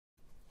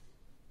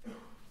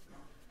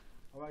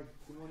Right,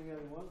 good morning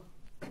everyone.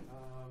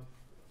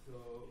 So,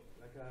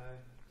 like I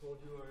told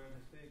you earlier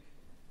this week,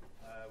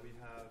 we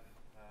have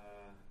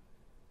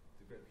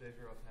the great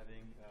pleasure of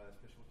having a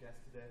special guest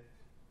today.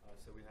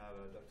 So we have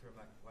Dr.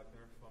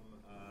 Wagner from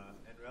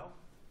NREL.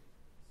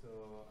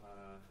 So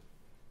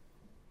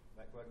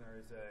Wagner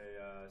is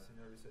a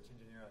senior research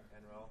engineer at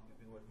NREL. You've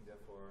been working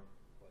there for,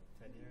 what,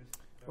 10 years?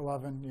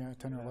 11, yeah,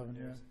 10 or 11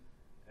 years.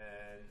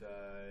 And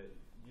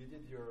you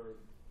did your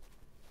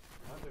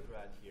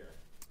undergrad here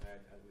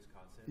at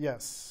Wisconsin.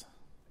 Yes.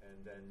 And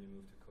then you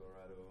moved to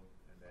Colorado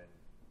and then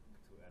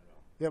to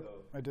NREL. Yep,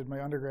 So I did my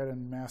undergrad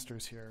and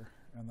master's here,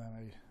 and then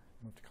I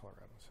moved to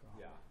Colorado. So.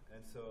 Yeah, and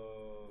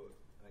so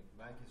like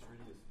Mike is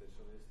really a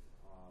specialist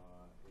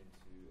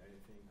into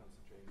anything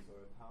concentrating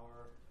solar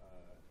power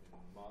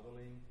in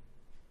modeling,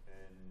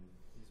 and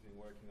he's been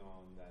working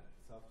on that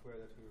software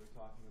that we were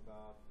talking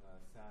about,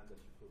 SAN,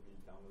 that you probably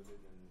downloaded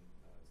and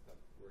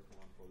start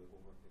working on for the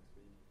homework next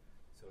week.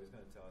 So he's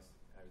going to tell us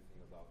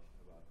everything about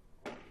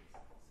all this.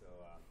 So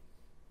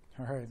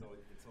all right.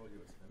 It's all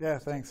yours. Yeah,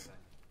 thanks.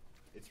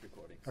 It's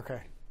recording. So.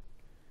 Okay.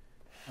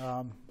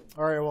 All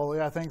right. Well,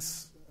 yeah.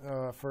 Thanks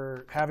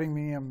for having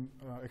me. I'm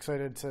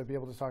excited to be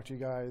able to talk to you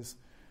guys.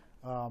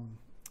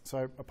 So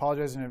I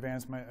apologize in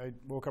advance. I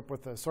woke up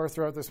with a sore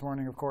throat this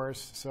morning, of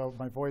course. So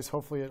my voice,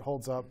 hopefully, it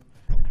holds up.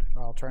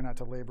 I'll try not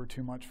to labor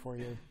too much for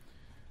you.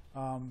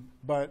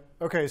 But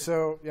okay.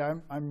 So yeah,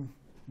 I'm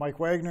Mike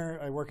Wagner.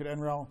 I work at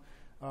NREL.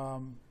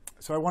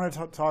 So I wanted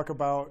to talk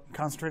about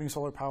concentrating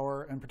solar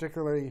power, and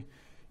particularly,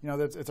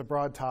 it's a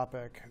broad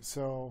topic.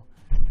 So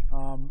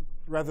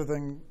rather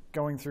than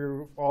going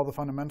through all the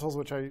fundamentals,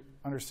 which I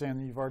understand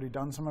that you've already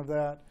done some of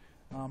that,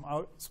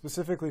 I'll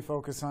specifically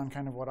focus on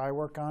kind of what I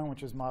work on,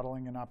 which is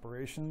modeling and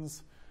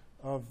operations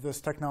of this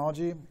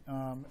technology,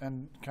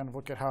 and kind of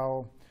look at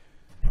how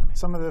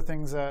some of the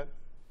things that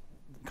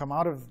come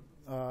out of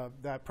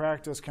that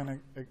practice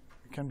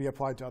can be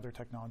applied to other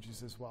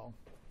technologies as well.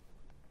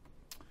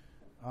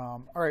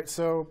 All right,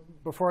 so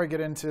before I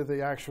get into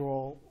the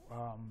actual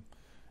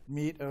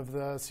meat of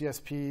the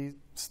CSP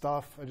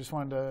stuff, I just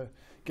wanted to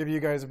give you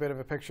guys a bit of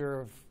a picture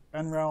of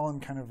NREL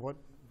and kind of what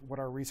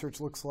our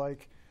research looks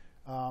like.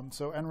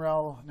 So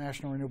NREL,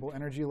 National Renewable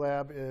Energy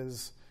Lab,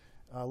 is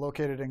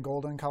located in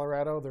Golden,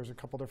 Colorado. There's a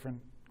couple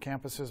different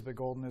campuses, but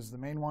Golden is the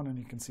main one, and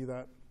you can see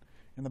that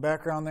in the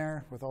background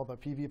there with all the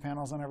PV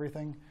panels and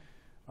everything.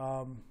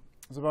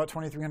 There's about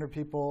 2,300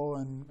 people,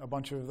 and a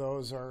bunch of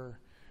those are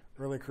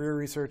early career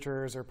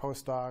researchers or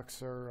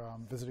postdocs or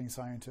visiting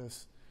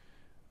scientists.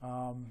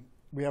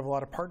 We have a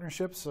lot of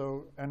partnerships.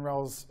 So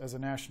NREL, as a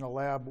national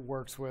lab,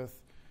 works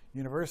with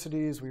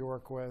universities. We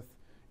work with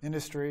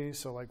industry.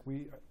 So like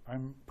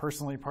I'm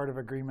personally part of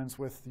agreements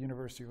with the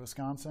University of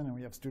Wisconsin, and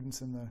we have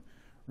students in the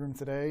room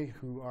today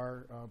who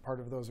are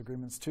part of those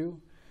agreements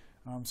too.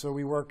 So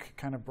we work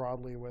kind of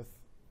broadly with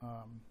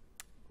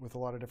a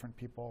lot of different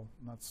people,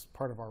 and that's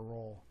part of our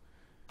role.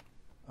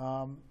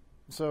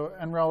 So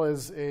NREL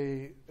is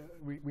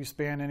we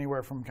span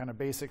anywhere from kind of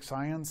basic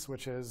science,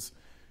 which is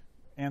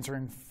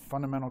answering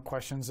fundamental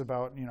questions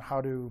about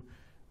how do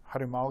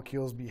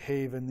molecules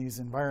behave in these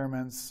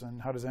environments,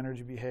 and how does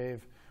energy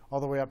behave, all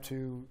the way up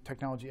to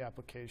technology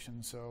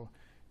applications. So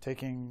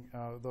taking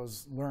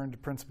those learned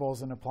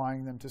principles and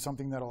applying them to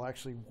something that'll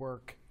actually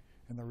work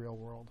in the real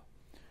world.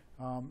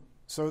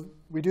 So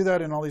we do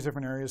that in all these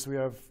different areas. We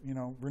have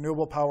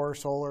renewable power,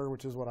 solar,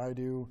 which is what I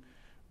do,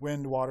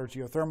 wind, water,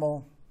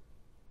 geothermal,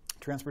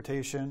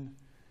 transportation,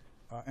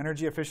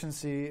 energy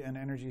efficiency, and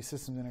energy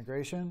systems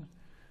integration.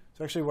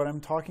 So actually what I'm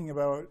talking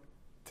about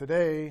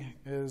today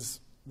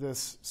is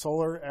this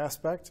solar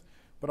aspect,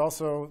 but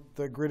also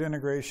the grid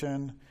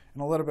integration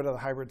and a little bit of the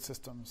hybrid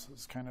systems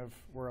is kind of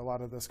where a lot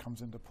of this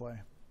comes into play.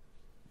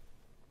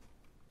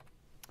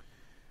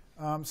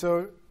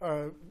 So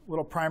a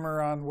little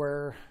primer on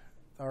where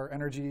our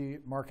energy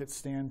markets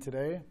stand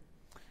today.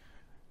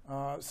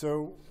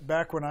 So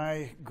back when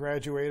I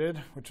graduated,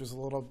 which was a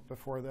little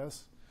before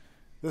this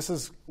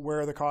is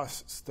where the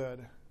costs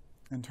stood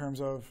in terms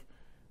of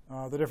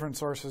the different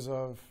sources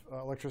of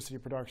electricity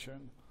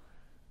production.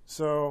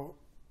 So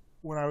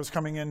when I was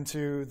coming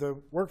into the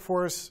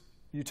workforce,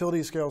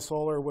 utility scale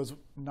solar was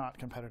not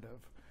competitive.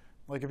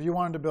 Like if you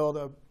wanted to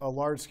build a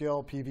large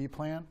scale PV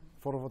plant,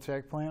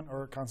 photovoltaic plant,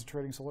 or a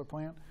concentrating solar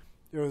plant,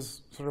 it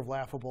was sort of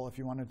laughable if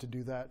you wanted to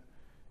do that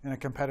in a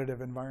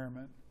competitive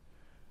environment.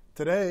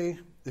 Today,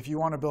 if you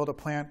want to build a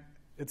plant,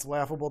 it's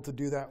laughable to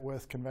do that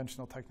with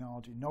conventional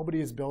technology.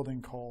 Nobody is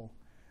building coal.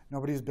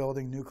 Nobody's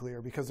building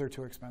nuclear because they're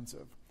too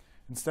expensive.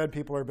 Instead,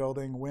 people are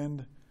building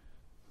wind,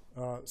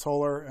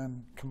 solar,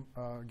 and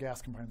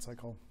gas combined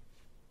cycle.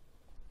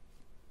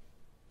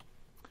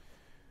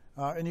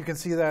 And you can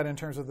see that in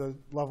terms of the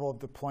level of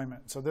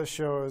deployment. So this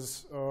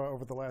shows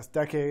over the last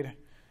decade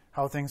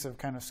how things have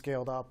kind of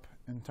scaled up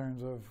in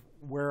terms of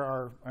where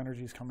our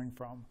energy is coming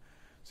from.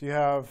 So you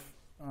have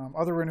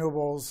other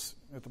renewables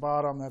at the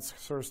bottom that's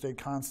sort of stayed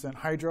constant.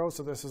 Hydro,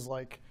 so this is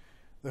like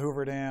the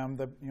Hoover Dam,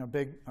 the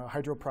big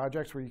hydro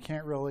projects where you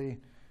can't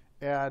really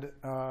add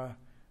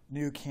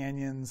new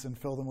canyons and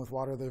fill them with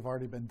water that have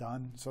already been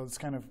done. So it's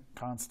kind of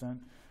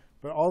constant.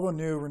 But all the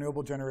new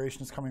renewable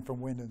generation is coming from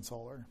wind and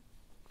solar.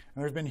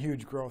 And there's been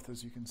huge growth,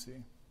 as you can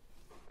see.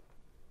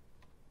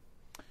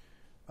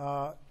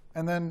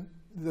 And then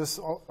this,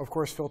 of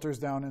course, filters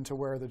down into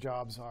where the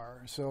jobs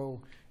are.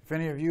 So if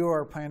any of you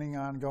are planning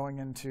on going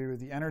into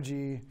the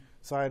energy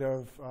side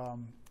of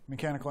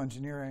mechanical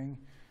engineering,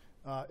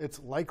 it's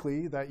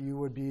likely that you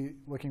would be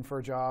looking for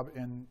a job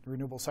in the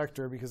renewable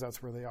sector because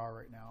that's where they are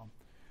right now.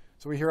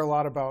 So we hear a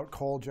lot about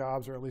coal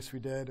jobs, or at least we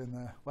did in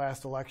the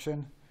last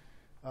election,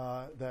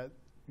 that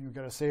you've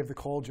got to save the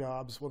coal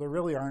jobs. Well, there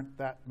really aren't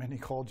that many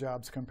coal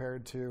jobs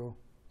compared to,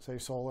 say,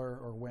 solar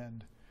or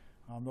wind.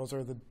 Those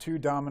are the two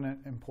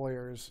dominant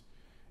employers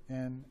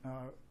in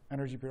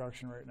energy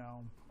production right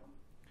now.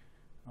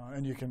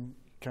 And you can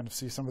kind of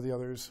see some of the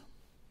others.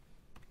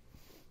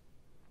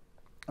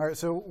 All right,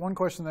 so one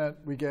question that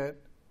we get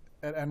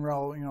at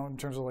NREL, in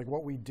terms of like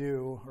what we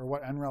do or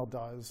what NREL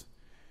does,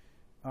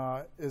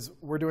 is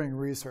we're doing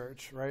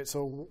research, right?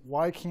 So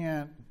why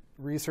can't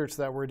research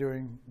that we're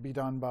doing be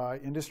done by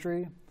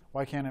industry?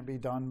 Why can't it be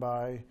done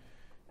by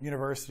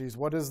universities?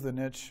 What is the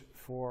niche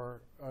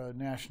for a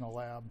national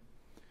lab?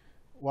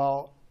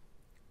 Well,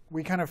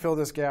 we kind of fill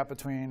this gap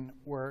between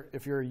where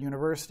if you're a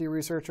university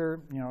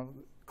researcher,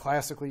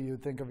 classically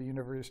you'd think of a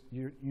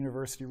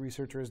university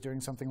researcher as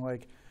doing something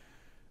like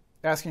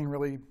asking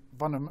really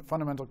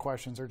fundamental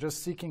questions or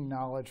just seeking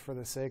knowledge for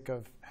the sake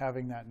of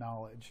having that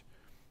knowledge.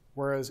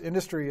 Whereas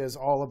industry is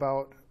all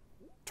about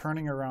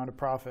turning around a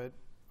profit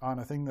on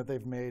a thing that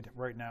they've made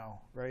right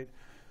now, right?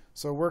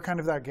 So we're kind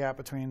of that gap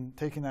between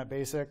taking that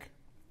basic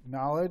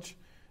knowledge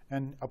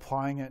and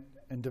applying it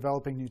and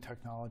developing new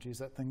technologies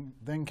that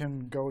then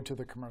can go to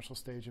the commercial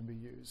stage and be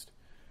used.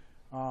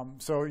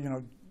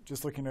 So,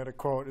 just looking at a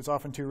quote, it's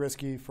often too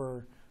risky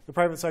for the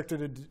private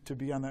sector to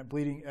be on that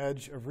bleeding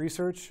edge of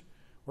research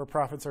where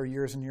profits are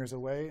years and years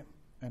away.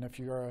 And if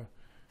you're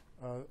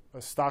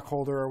a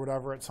stockholder or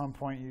whatever, at some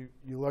point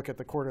you look at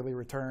the quarterly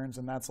returns,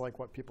 and that's like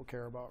what people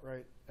care about,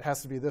 right? It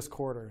has to be this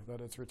quarter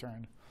that it's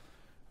returned.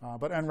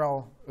 But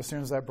NREL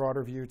assumes that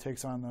broader view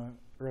takes on the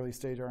early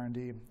stage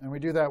R&D. And we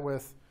do that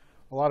with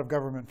a lot of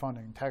government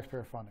funding,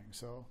 taxpayer funding.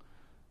 So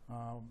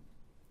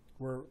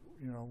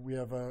we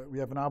have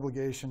an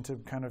obligation to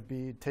kind of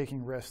be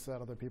taking risks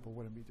that other people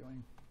wouldn't be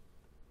doing.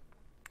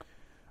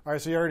 All right,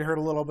 so you already heard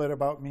a little bit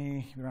about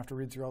me. You don't have to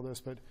read through all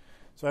this, but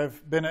so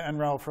I've been at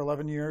NREL for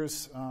 11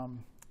 years.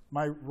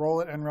 My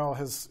role at NREL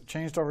has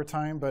changed over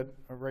time, but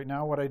right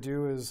now what I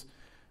do is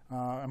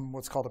I'm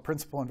what's called a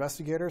principal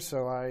investigator.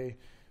 So I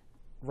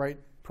write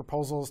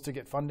proposals to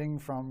get funding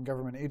from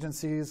government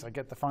agencies. I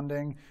get the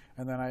funding,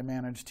 and then I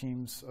manage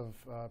teams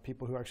of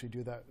people who actually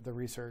do the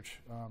research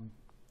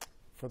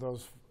for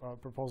those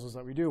proposals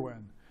that we do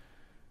win.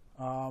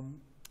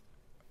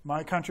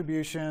 My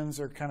contributions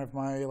or kind of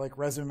my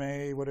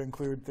resume would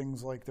include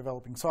things like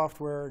developing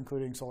software,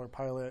 including Solar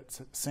Pilot,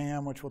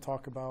 SAM, which we'll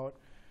talk about,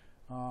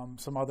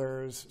 some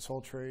others,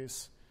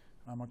 SolTrace.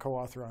 I'm a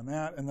co-author on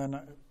that. And then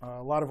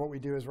a lot of what we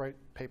do is write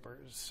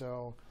papers.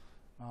 So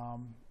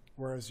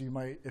whereas you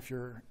might, if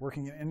you're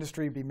working in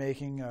industry, be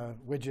making a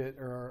widget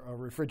or a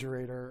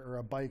refrigerator or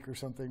a bike or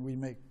something, we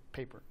make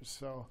papers.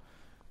 So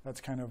that's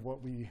kind of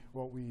what we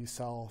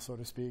sell, so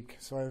to speak.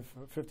 So I have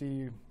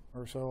 50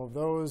 or so of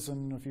those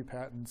and a few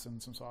patents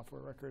and some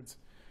software records.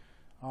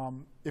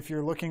 If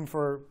you're looking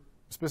for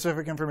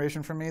specific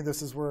information from me,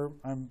 this is where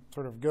I'm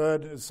sort of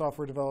good, is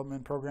software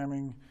development,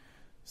 programming,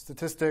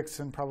 statistics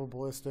and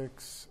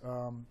probabilistics,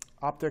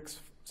 optics,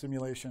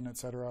 simulation, et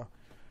cetera.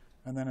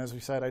 And then, as we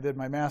said, I did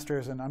my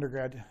master's and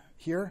undergrad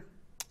here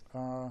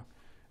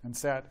and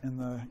sat in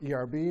the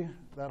ERB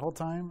that whole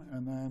time.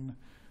 And then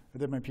I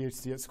did my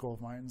PhD at School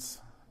of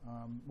Mines,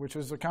 which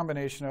was a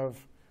combination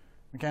of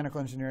mechanical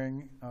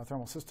engineering,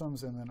 thermal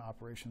systems, and then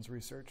operations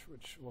research,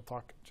 which we'll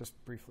talk just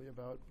briefly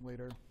about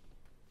later.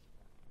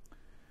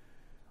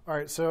 All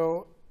right,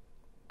 so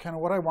kind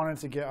of what I wanted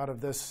to get out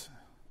of this,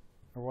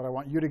 or what I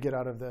want you to get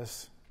out of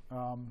this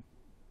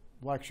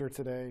lecture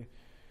today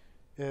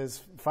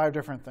is 5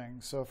 different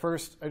things. So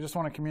first, I just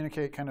want to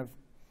communicate kind of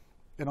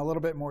in a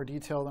little bit more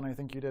detail than I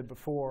think you did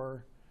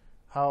before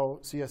how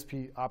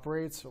CSP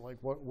operates, or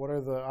what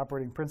are the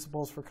operating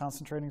principles for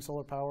concentrating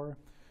solar power.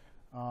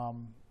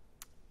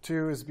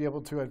 2 is be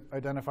able to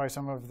identify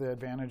some of the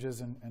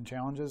advantages and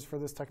challenges for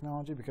this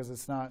technology, because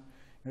it's not,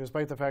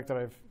 despite the fact that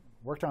I've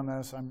worked on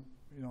this,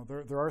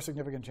 there are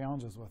significant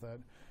challenges with it,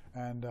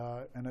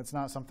 and it's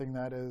not something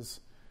that is,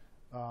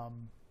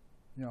 I'm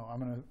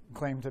going to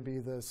claim to be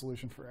the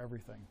solution for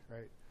everything,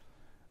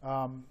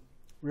 right?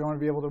 We want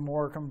to be able to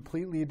more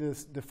completely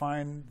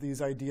define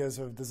these ideas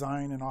of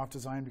design and off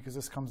design, because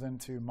this comes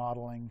into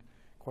modeling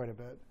quite a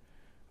bit.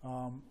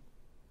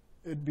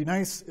 It'd be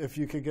nice if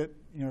you could get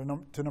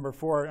to number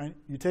 4.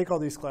 You take all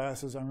these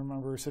classes. I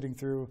remember sitting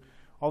through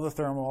all the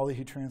thermal, all the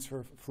heat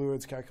transfer,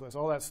 fluids, calculus,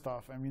 all that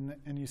stuff. I mean,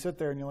 and you sit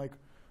there and you're like,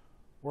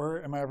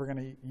 where am I ever going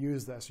to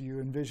use this? You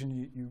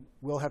envision you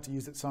will have to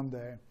use it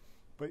someday,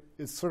 but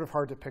it's sort of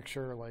hard to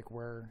picture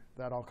where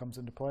that all comes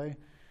into play.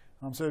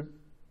 So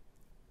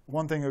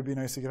one thing that would be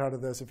nice to get out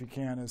of this, if you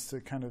can, is to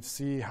kind of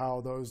see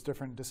how those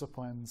different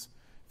disciplines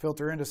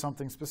filter into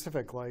something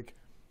specific, like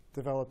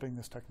developing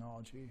this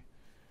technology.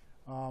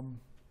 And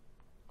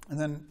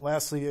then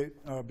lastly,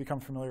 become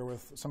familiar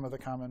with some of the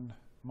common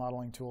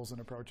modeling tools and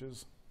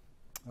approaches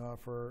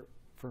for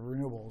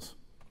renewables.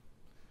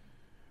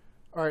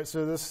 All right,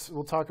 so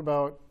we'll talk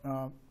about,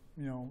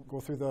 go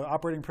through the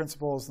operating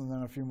principles and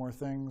then a few more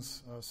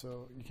things.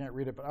 So you can't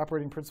read it, but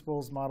operating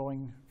principles,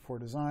 modeling for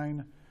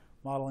design,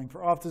 modeling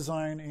for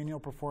off-design, annual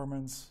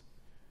performance.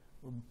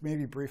 We'll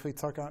maybe briefly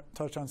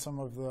touch on some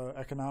of the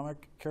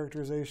economic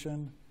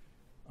characterization,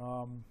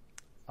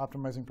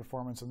 optimizing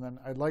performance, and then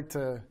I'd like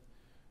to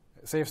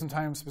save some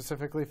time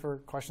specifically for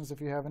questions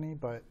if you have any,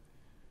 but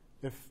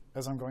if,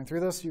 as I'm going through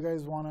this, you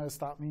guys want to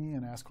stop me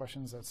and ask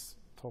questions, that's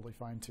totally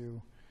fine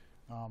too.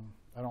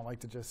 I don't like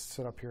to just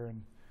sit up here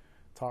and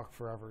talk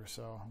forever,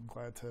 so I'm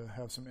glad to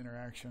have some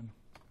interaction.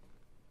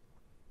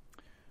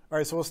 All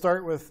right, so we'll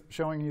start with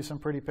showing you some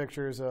pretty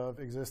pictures of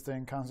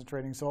existing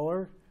concentrating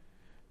solar.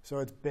 So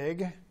it's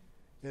big,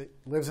 it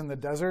lives in the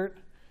desert,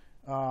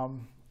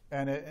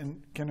 and it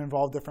can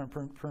involve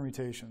different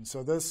permutations.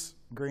 So this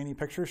grainy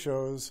picture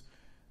shows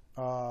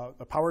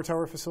a power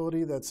tower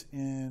facility that's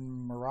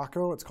in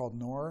Morocco. It's called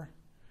NOR.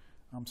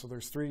 So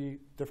there's 3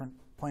 different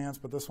plants,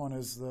 but this one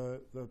is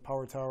the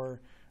power tower,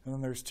 and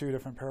then there's 2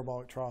 different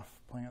parabolic trough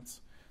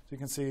plants. So you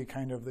can see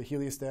kind of the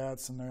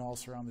heliostats, and they all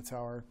surround the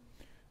tower.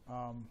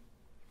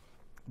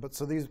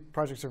 So these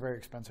projects are very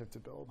expensive to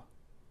build.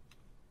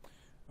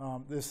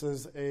 This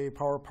is a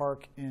power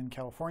park in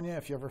California.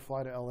 If you ever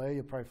fly to LA,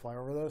 you'll probably fly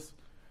over this.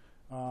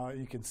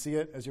 You can see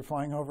it as you're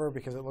flying over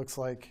because it looks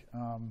like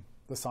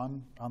the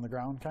sun on the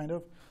ground, kind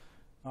of.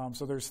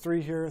 So there's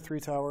 3 here, 3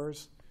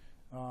 towers.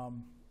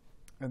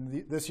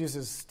 And this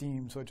uses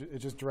steam, so it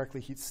just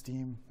directly heats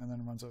steam and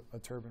then runs a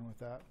turbine with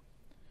that.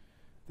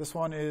 This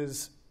one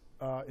is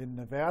in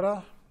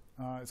Nevada.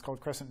 It's called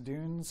Crescent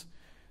Dunes.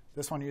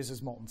 This one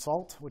uses molten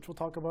salt, which we'll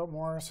talk about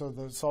more. So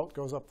the salt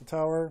goes up the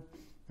tower,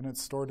 and it's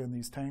stored in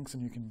these tanks,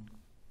 and you can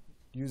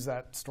use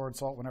that stored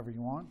salt whenever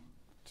you want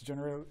to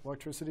generate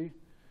electricity.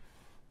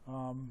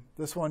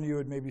 This one you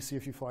would maybe see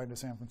if you fly into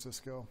San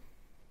Francisco.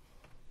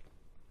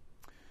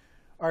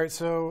 All right,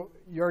 so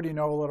you already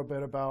know a little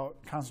bit about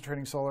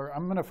concentrating solar.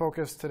 I'm going to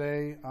focus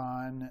today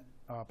on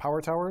power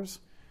towers,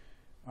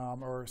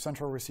 or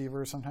central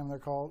receivers, sometimes they're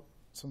called.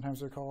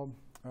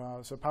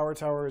 So power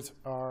towers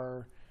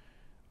are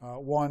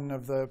one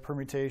of the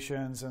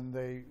permutations, and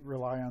they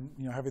rely on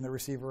having the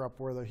receiver up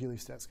where the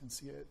heliostats can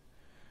see it.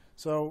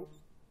 So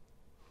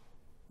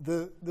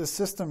the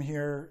system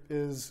here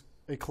is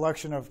a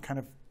collection of kind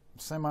of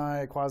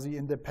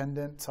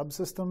quasi-independent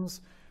subsystems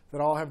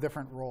that all have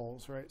different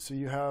roles, right? So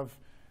you have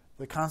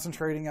the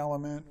concentrating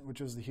element,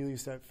 which is the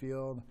heliostat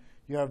field.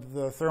 You have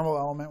the thermal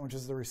element, which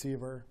is the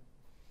receiver.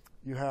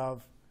 You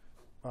have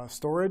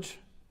storage,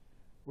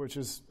 which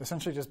is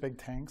essentially just big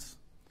tanks.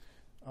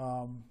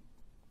 And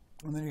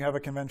then you have a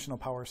conventional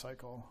power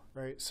cycle,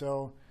 right?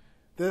 So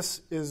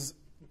this is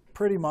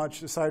pretty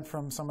much, aside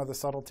from some of the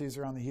subtleties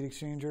around the heat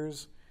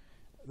exchangers,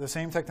 the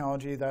same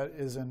technology that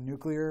is in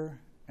nuclear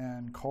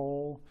and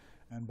coal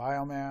and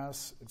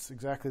biomass. It's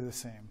exactly the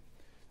same.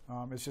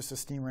 It's just a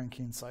steam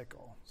Rankine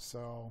cycle.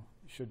 So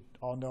you should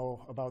all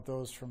know about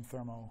those from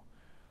thermo.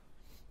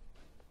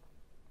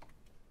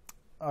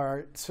 All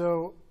right,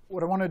 so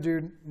what I want to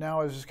do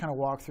now is just kind of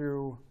walk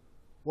through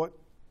what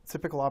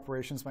typical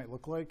operations might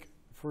look like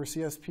for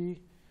CSP.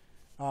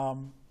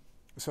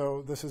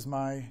 So this is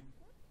my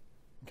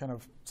kind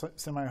of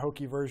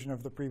semi-hokey version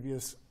of the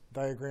previous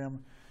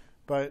diagram.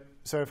 But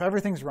so if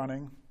everything's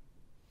running,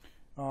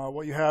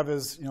 what you have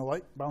is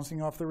light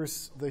bouncing off the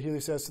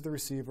heliostats to the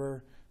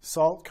receiver,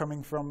 salt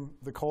coming from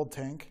the cold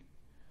tank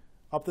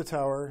up the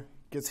tower,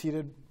 gets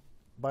heated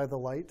by the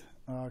light,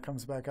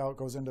 comes back out,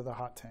 goes into the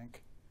hot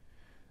tank.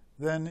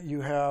 Then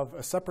you have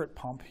a separate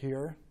pump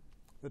here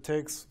that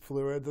takes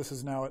fluid. This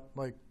is now at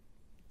like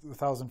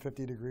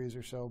 1,050 degrees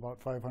or so,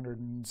 about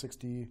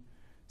 560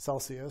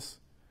 Celsius.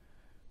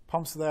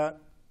 Pumps that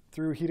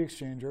through heat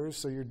exchangers,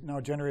 so you're now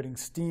generating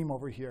steam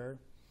over here.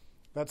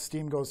 That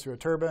steam goes through a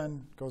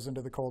turbine, goes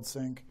into the cold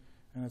sink,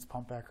 and it's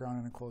pumped back around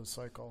in a closed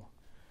cycle.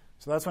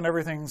 So that's when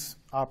everything's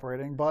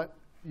operating, but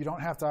you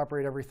don't have to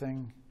operate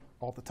everything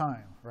all the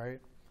time, right?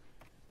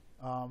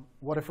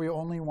 What if we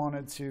only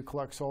wanted to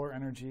collect solar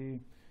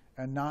energy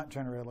and not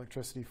generate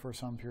electricity for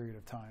some period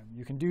of time?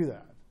 You can do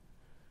that.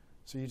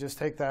 So you just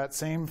take that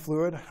same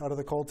fluid out of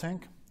the cold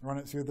tank, run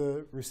it through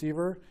the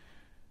receiver,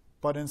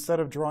 but instead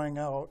of drawing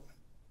out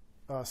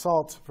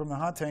salt from the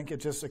hot tank, it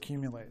just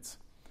accumulates.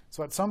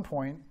 So at some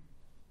point,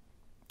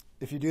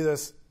 if you do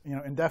this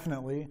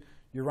indefinitely,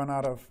 you run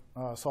out of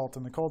salt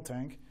in the cold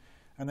tank,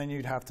 and then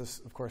you'd have to,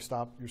 of course,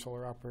 stop your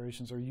solar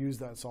operations or use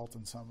that salt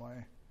in some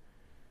way.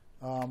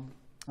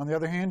 On the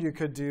other hand, you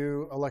could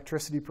do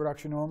electricity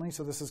production only.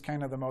 So this is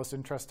kind of the most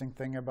interesting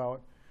thing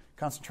about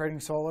concentrating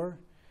solar,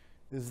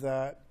 is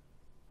that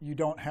it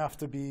doesn't have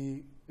to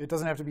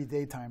be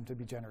daytime to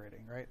be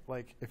generating, right?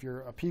 Like if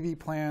you're a PV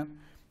plant,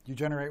 you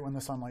generate when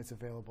the sunlight's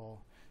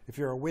available. If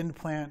you're a wind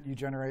plant, you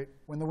generate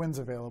when the wind's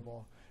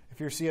available. If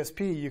you're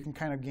CSP, you can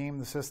kind of game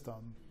the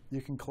system.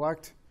 You can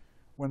collect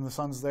when the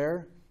sun's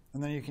there,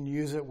 and then you can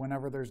use it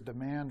whenever there's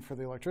demand for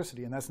the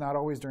electricity. And that's not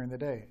always during the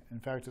day. In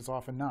fact, it's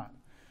often not.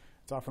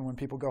 It's often when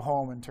people go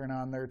home and turn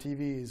on their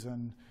TVs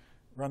and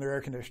run their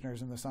air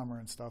conditioners in the summer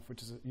and stuff,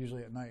 which is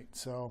usually at night.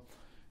 So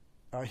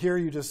here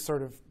you just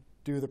sort of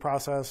do the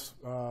process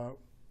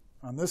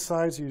on this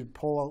side. So you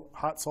pull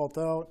hot salt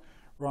out,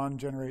 run,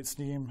 generate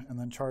steam, and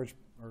then charge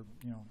or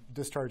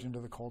discharge into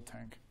the cold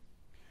tank.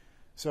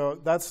 So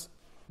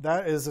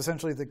that is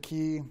essentially the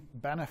key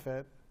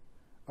benefit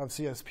of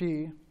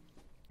CSP,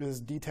 is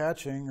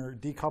detaching or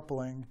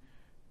decoupling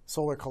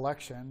solar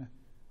collection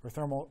or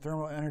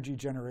thermal energy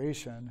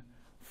generation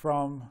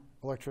from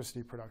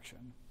electricity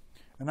production.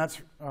 And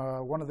that's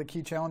one of the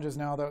key challenges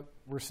now that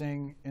we're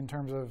seeing in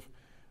terms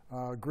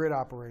of grid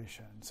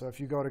operation. So if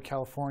you go to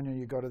California,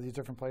 you go to these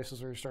different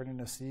places where you're starting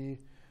to see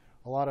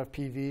a lot of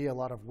PV, a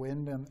lot of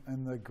wind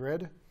in the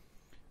grid.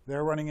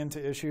 They're running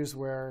into issues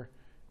where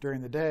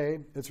during the day,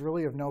 it's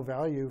really of no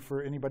value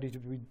for anybody to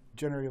be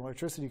generating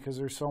electricity because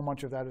there's so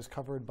much of that is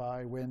covered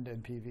by wind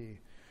and PV.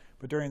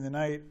 But during the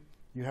night,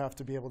 you have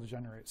to be able to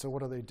generate. So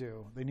what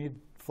do? They need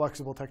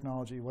flexible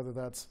technology, whether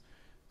that's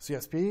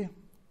CSP,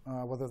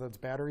 whether that's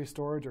battery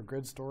storage or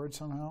grid storage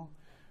somehow,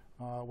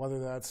 whether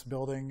that's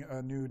building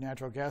a new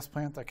natural gas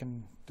plant that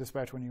can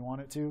dispatch when you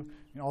want it to.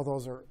 All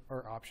those are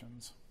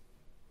options.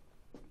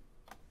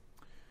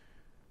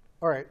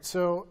 All right,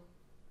 so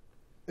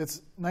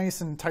it's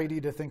nice and tidy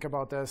to think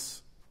about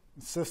this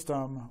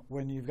system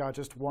when you've got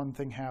just one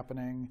thing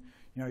happening.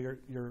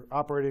 You're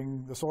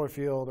operating the solar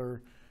field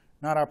or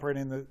not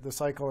operating the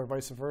cycle or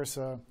vice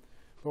versa.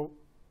 But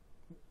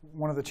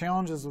one of the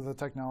challenges with the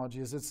technology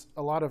is it's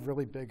a lot of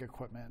really big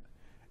equipment.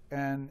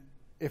 And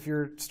if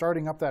you're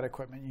starting up that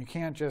equipment, you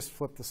can't just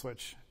flip the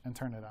switch and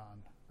turn it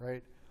on,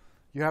 right?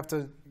 You have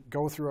to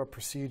go through a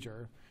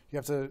procedure. You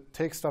have to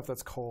take stuff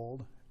that's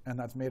cold and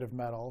that's made of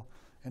metal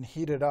and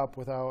heat it up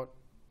without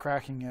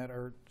cracking it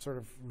or sort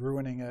of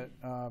ruining it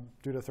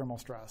due to thermal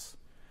stress.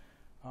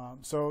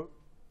 So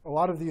a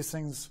lot of these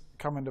things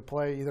come into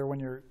play either when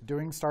you're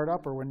doing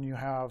startup or when you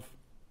have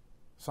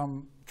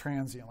some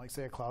transient, like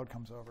say a cloud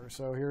comes over.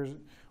 So here's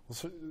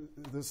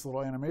this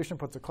little animation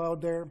puts a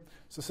cloud there.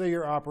 So say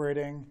you're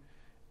operating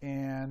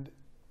and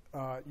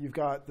you've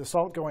got the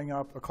salt going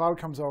up, a cloud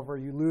comes over,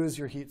 you lose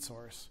your heat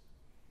source.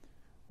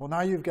 Well,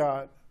 now you've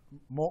got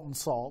molten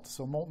salt.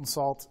 So molten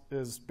salt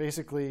is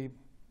basically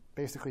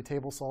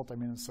table salt. I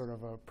mean, it's sort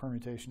of a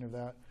permutation of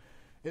that.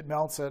 It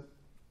melts at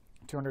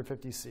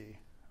 250 C,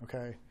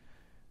 okay?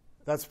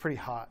 That's pretty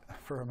hot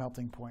for a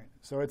melting point.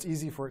 So it's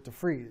easy for it to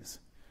freeze.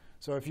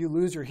 So if you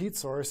lose your heat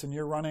source and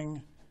you're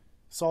running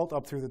salt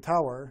up through the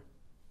tower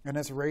and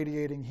it's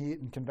radiating heat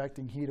and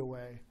convecting heat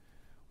away,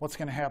 what's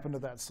going to happen to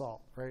that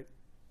salt, right?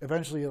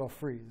 Eventually it'll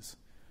freeze.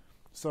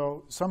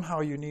 So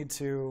somehow you need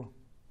to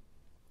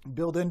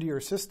build into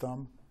your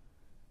system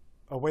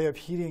a way of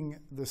heating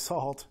the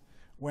salt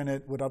when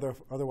it would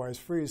otherwise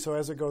freeze. So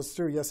as it goes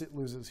through, yes, it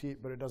loses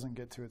heat, but it doesn't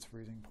get to its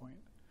freezing point.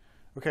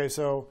 Okay,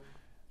 so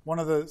one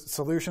of the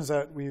solutions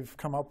that we've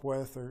come up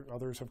with, or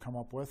others have come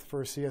up with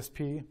for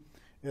CSP,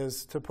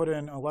 is to put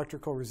in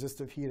electrical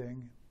resistive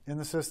heating in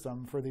the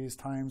system for these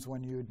times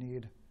when you'd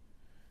need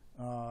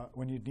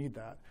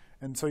that.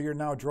 And so you're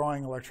now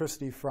drawing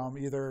electricity from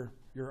either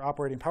your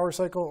operating power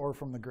cycle or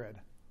from the grid.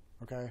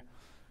 Okay,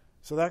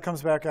 so that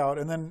comes back out,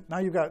 and then now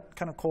you've got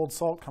kind of cold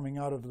salt coming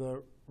out of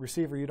the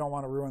receiver. You don't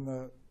want to ruin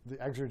the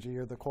exergy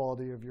or the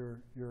quality of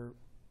your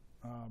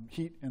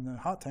heat in the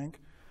hot tank,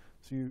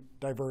 so you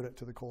divert it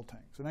to the cold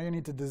tank. So now you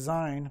need to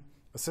design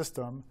a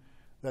system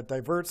that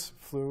diverts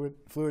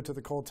fluid to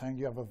the cold tank.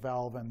 You have a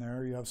valve in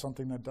there. You have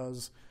something that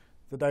does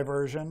the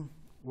diversion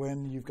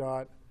when you've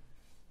got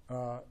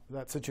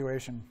that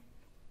situation.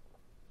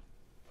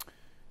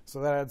 So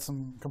that adds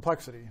some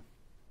complexity.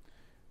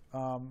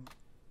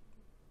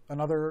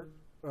 Another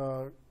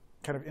kind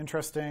of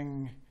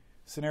interesting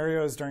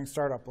scenario is during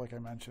startup, like I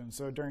mentioned.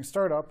 So during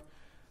startup,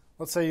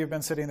 let's say you've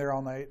been sitting there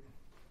all night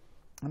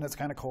and it's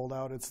kind of cold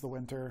out, it's the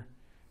winter,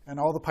 and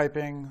all the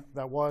piping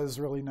that was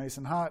really nice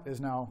and hot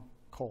is now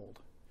cold.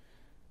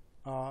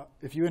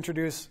 If you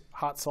introduce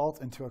hot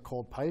salt into a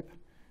cold pipe,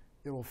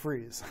 it will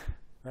freeze,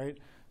 right?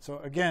 So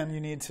again,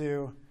 you need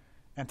to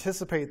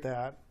anticipate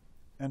that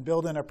and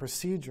build in a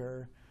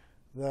procedure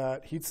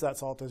that heats that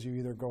salt as you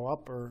either go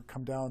up or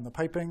come down the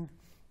piping,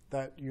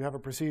 that you have a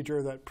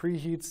procedure that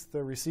preheats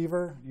the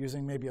receiver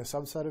using maybe a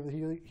subset of the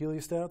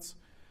heliostats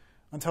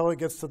until it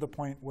gets to the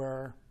point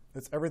where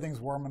everything's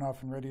warm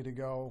enough and ready to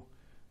go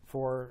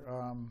for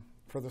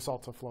the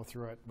salt to flow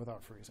through it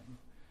without freezing.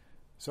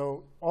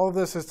 So all of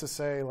this is to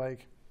say,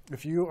 like,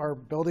 if you are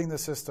building the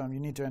system, you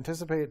need to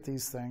anticipate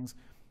these things.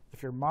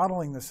 If you're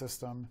modeling the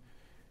system,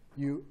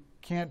 you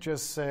can't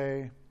just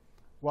say,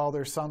 well,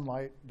 there's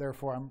sunlight,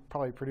 therefore I'm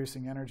probably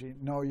producing energy.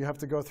 No, you have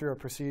to go through a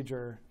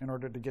procedure in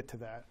order to get to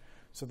that.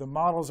 So the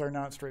models are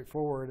not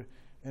straightforward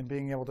in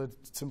being able to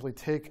simply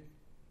take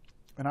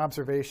an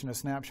observation, a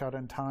snapshot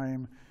in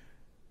time,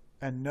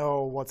 and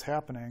know what's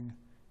happening.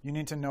 you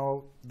need to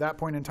know that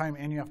point in time,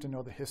 and you have to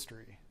know the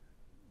history.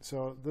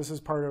 So this is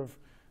part of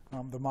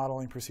the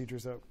modeling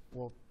procedures that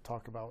we'll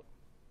talk about.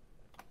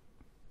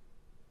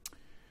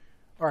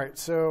 All right,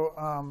 so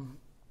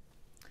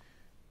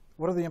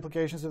what are the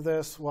implications of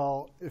this?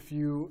 Well, if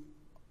you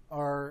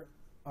are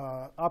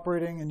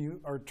operating and you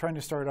are trying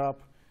to start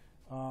up,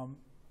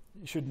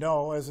 you should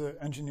know as an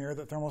engineer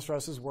that thermal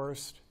stress is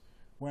worst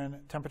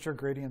when temperature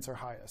gradients are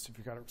highest. If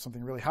you've got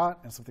something really hot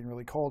and something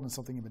really cold and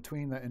something in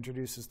between, that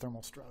introduces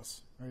thermal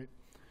stress, right?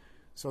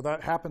 So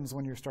that happens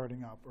when you're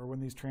starting up or when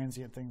these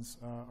transient things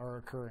are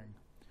occurring.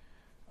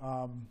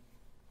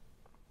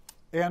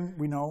 And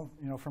we know,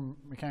 from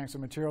mechanics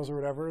of materials or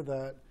whatever,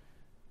 that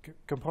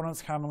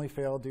components commonly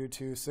fail due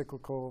to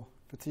cyclical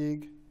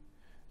fatigue,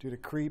 due to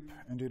creep,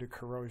 and due to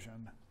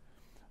corrosion.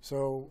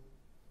 So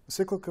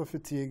cyclical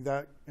fatigue,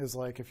 that is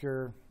like if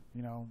you're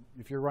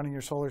running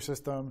your solar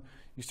system,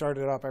 you start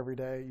it up every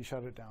day, you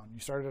shut it down. You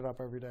start it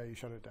up every day, you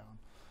shut it down.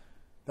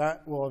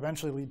 That will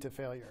eventually lead to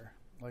failure.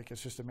 Like,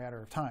 it's just a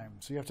matter of time.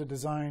 So you have to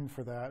design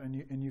for that,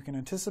 and you can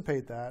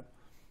anticipate that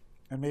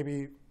and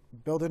maybe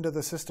build into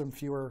the system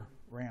fewer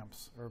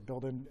ramps or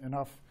build in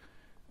enough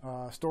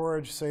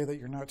storage, say that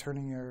you're not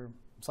turning your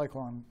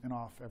cycle on and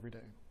off every day.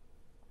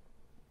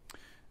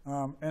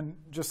 And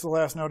just the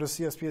last note is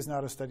CSP is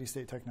not a steady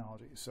state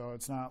technology. So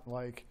it's not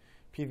like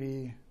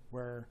PV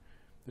where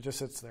it just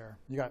sits there.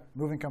 You got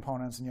moving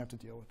components and you have to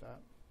deal with that.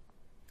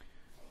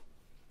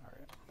 All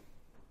right.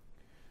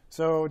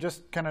 So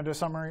just kind of to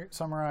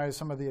summarize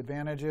some of the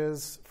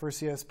advantages for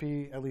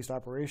CSP, at least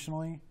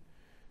operationally.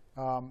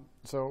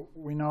 So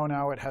we know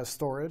now it has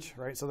storage,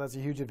 right? So that's a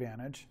huge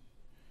advantage.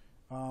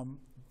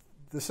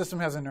 The system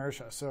has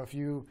inertia. So if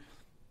you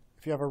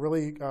have a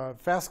really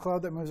fast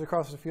cloud that moves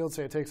across the field,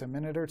 say it takes a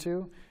minute or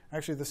two,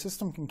 actually the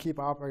system can keep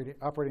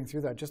operating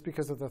through that just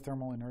because of the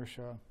thermal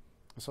inertia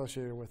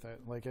associated with it.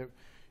 Like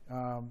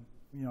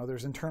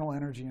there's internal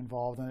energy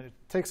involved, and it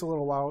takes a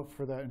little while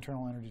for that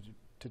internal energy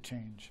to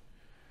change.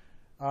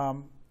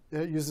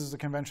 It uses a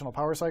conventional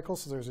power cycle,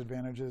 so there's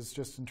advantages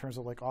just in terms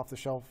of like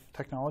off-the-shelf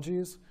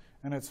technologies,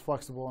 and it's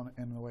flexible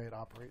in the way it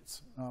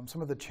operates.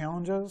 Some of the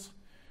challenges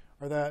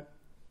are that,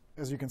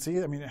 as you can see,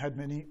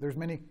 there's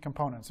many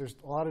components. There's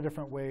a lot of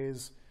different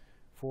ways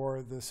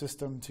for the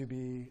system to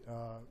be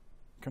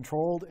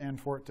controlled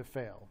and for it to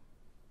fail.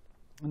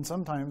 And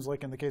sometimes,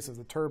 like in the case of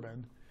the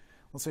turbine,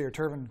 let's say your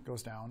turbine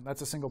goes down,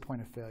 that's a single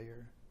point of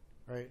failure,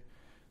 right?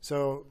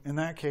 So in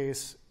that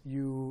case,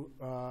 you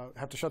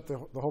have to shut the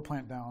whole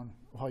plant down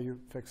while you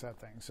fix that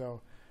thing.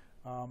 So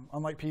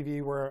unlike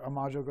PV, where a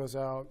module goes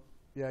out,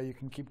 yeah, you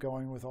can keep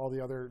going with all the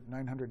other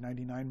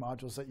 999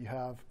 modules that you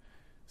have.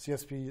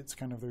 CSP, it's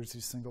kind of, there's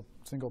these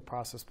single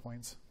process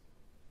points.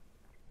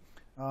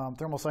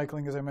 Thermal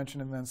cycling, as I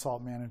mentioned, and then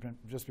salt management,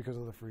 just because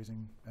of the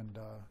freezing and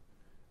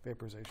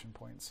vaporization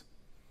points.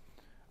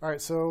 All right,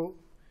 so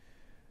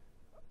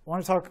I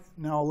want to talk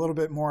now a little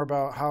bit more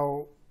about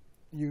how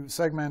you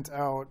segment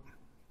out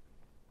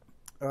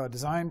a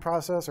design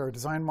process or a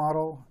design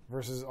model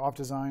versus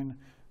off-design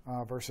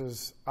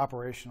versus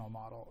operational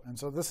model. And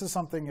so this is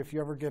something, if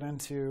you ever get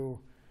into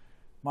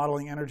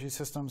modeling energy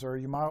systems, or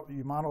you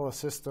model a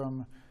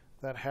system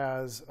that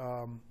has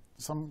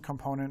some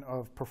component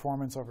of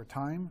performance over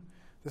time,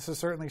 this is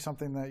certainly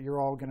something that you're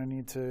all going to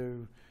need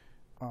to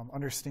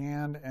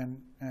understand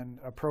and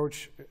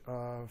approach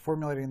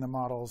formulating the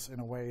models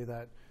in a way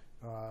that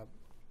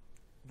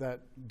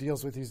that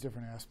deals with these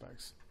different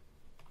aspects.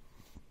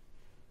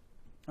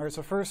 All right,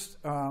 so first,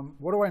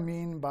 what do I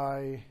mean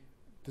by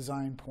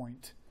design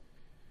point?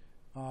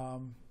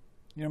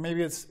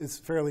 Maybe it's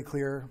fairly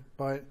clear,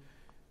 but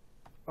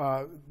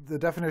the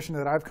definition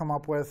that I've come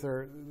up with,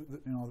 or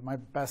my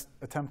best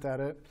attempt at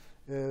it,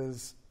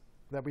 is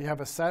that we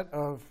have a set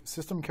of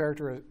system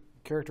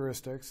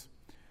characteristics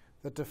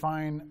that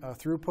define a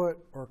throughput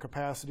or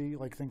capacity.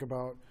 Like think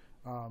about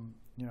a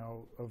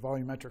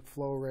volumetric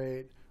flow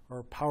rate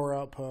or power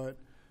output,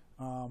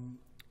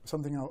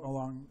 something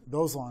along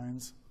those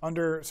lines,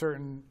 under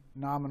certain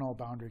nominal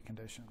boundary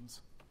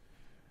conditions.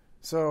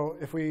 So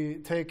if we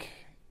take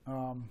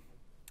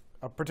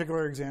a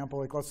particular example,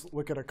 like let's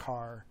look at a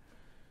car.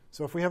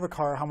 So if we have a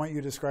car, how might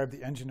you describe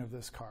the engine of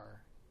this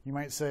car? You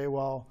might say,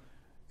 well,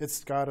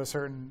 it's got a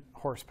certain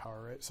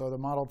horsepower, right? So the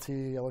Model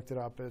T, I looked it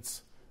up,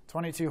 it's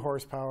 22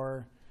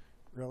 horsepower,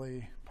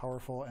 really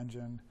powerful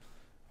engine.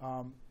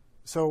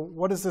 So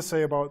what does this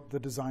say about the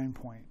design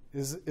point?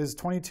 Is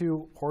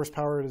 22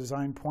 horsepower a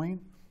design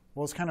point?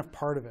 Well, it's kind of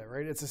part of it,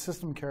 right? It's a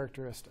system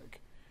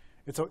characteristic.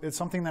 It's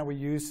something that we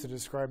use to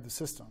describe the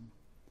system.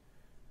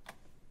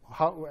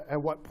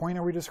 At what point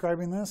are we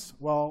describing this?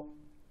 Well,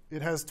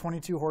 it has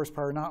 22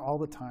 horsepower, not all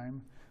the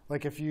time.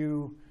 Like if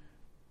you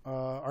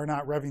are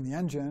not revving the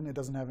engine, it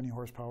doesn't have any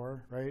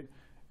horsepower, right?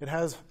 It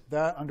has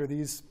that under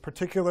these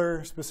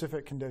particular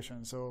specific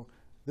conditions. So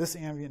this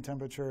ambient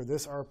temperature,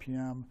 this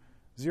RPM,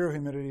 zero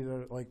humidity,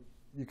 like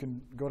you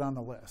can go down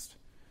the list.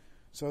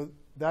 So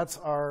that's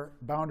our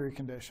boundary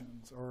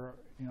conditions, or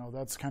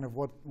that's kind of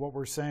what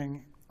we're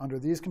saying. Under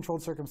these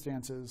controlled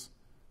circumstances,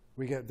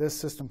 we get this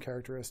system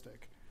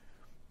characteristic.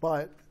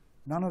 But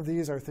none of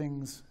these are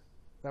things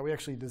that we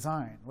actually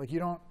design. Like, you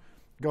don't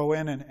go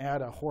in and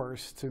add a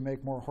horse to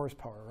make more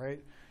horsepower,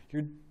 right?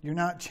 You're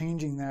not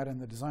changing that in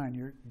the design.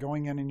 You're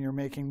going in and you're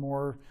making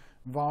more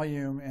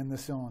volume in the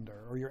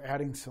cylinder, or you're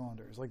adding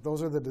cylinders. Like,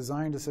 those are the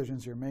design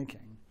decisions you're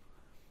making,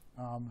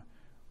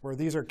 where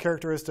these are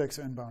characteristics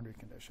and boundary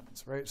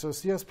conditions, right? So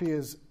CSP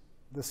is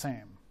the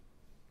same.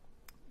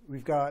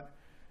 We've got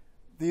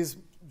these,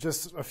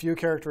 just a few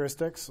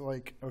characteristics.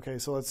 Like, okay,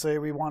 so let's say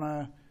we want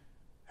to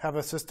have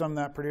a system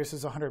that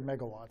produces 100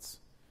 megawatts.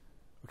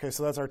 Okay,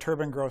 so that's our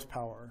turbine gross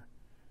power.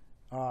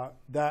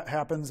 That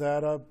happens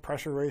at a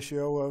pressure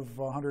ratio of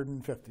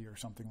 150 or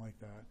something like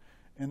that,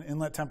 an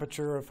inlet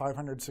temperature of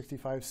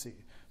 565 C.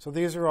 So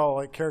these are all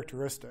like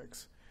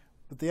characteristics.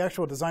 But the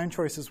actual design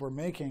choices we're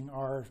making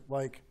are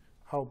like,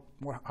 how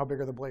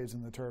big are the blades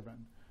in the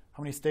turbine?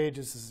 How many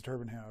stages does the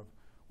turbine have?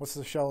 What's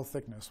the shell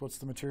thickness? What's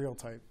the material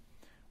type?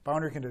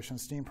 Boundary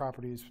conditions, steam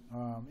properties,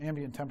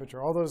 ambient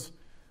temperature, all those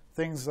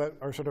things that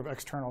are sort of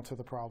external to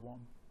the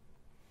problem.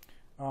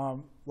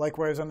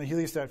 Likewise, on the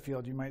heliostat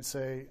field, you might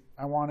say,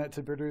 I want it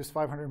to produce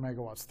 500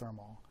 megawatts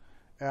thermal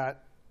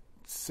at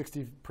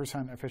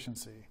 60%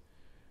 efficiency.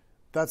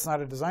 That's not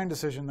a design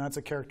decision, that's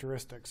a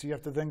characteristic. So you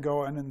have to then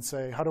go in and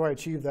say, how do I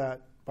achieve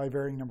that by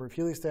varying number of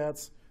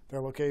heliostats,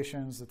 their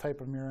locations, the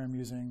type of mirror I'm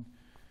using,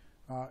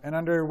 and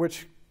under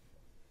which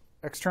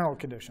external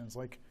conditions.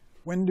 Like,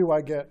 when do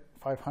I get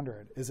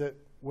 500? Is it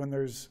when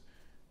there's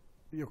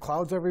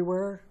clouds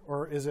everywhere,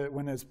 or is it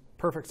when it's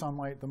perfect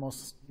sunlight, the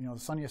most the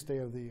sunniest day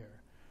of the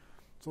year?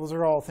 So those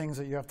are all things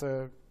that you have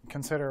to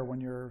consider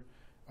when you're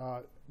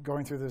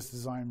going through this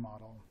design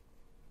model.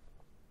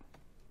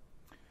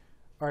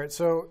 All right,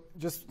 so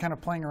just kind of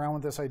playing around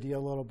with this idea a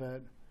little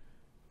bit.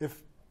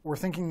 If we're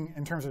thinking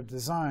in terms of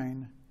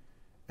design,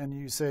 and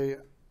you say,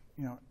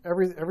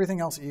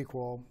 everything else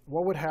equal,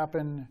 what would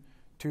happen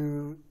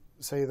to,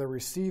 say, the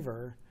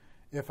receiver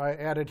if I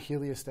added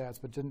heliostats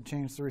but didn't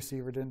change the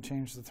receiver, didn't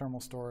change the thermal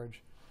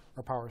storage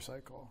or power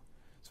cycle?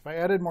 So if I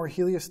added more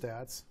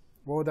heliostats,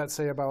 what would that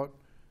say about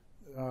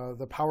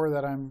the power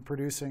that I'm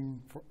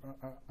producing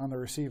on the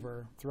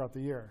receiver throughout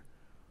the year?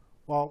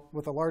 Well,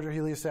 with a larger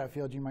heliostat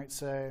field, you might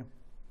say,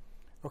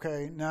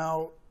 okay,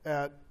 now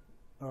at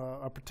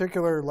a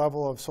particular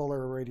level of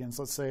solar irradiance,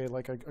 let's say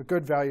like a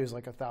good value is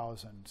like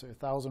 1,000, say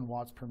 1,000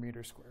 watts per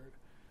meter squared.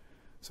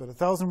 So at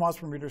 1,000 watts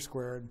per meter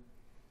squared,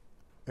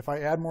 if I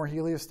add more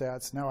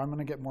heliostats, now I'm going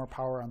to get more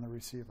power on the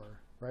receiver,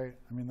 right?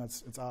 I mean,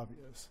 it's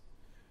obvious.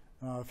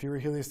 Fewer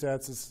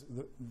heliostats is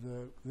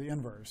the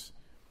inverse.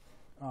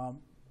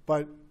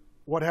 But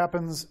what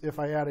happens if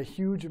I add a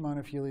huge amount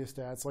of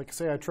heliostats? Like,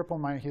 say I triple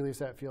my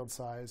heliostat field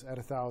size at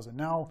 1,000.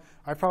 Now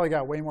I've probably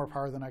got way more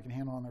power than I can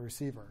handle on the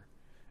receiver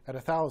at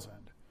 1,000.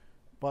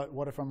 But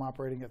what if I'm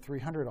operating at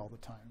 300 all the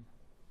time?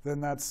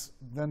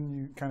 Then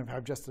you kind of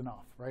have just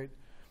enough, right?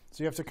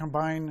 So you have to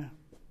combine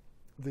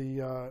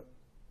the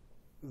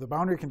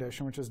boundary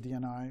condition, which is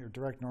DNI, or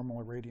direct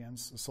normal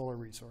irradiance, a solar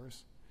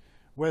resource,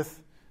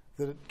 with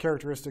the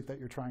characteristic that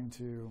you're trying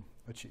to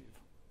achieve.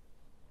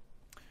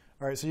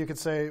 All right, so you could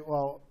say,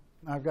 well,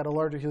 I've got a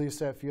larger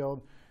heliostat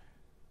field.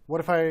 What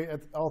if I,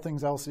 at all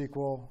things else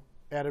equal,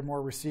 added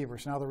more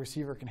receivers? Now the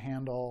receiver can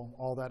handle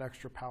all that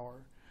extra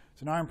power.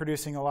 So now I'm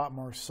producing a lot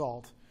more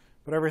salt,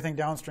 but everything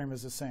downstream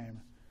is the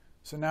same.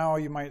 So now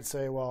you might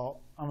say,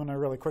 well, I'm going to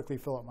really quickly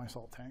fill up my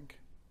salt tank.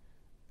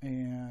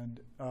 And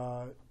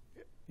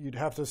you'd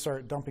have to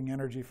start dumping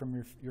energy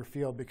from your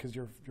field because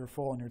you're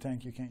full in your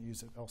tank. You can't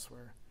use it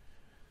elsewhere.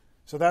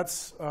 So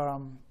that's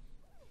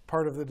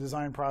part of the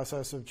design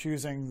process of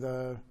choosing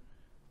the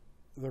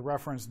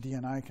reference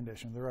DNI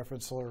condition, the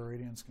reference solar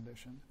irradiance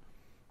condition.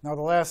 Now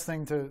the last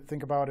thing to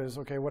think about is,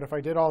 okay, what if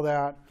I did all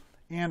that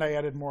and I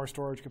added more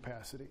storage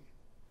capacity?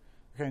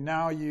 Okay,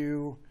 now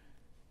you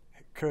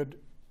could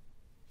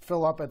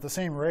fill up at the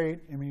same rate.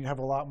 I mean, you'd have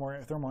a lot more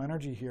thermal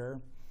energy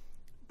here,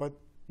 but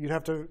you'd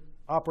have to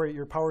operate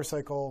your power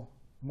cycle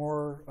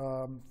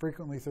more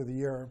frequently through the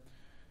year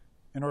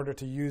in order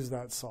to use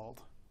that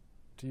salt,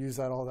 to use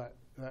all that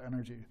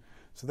energy.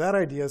 So that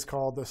idea is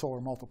called the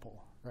solar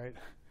multiple, right?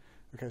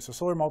 Okay, so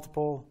solar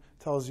multiple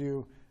tells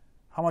you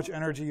how much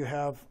energy you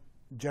have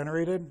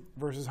generated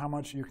versus how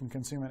much you can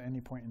consume at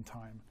any point in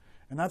time.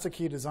 And that's a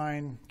key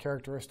design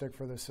characteristic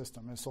for this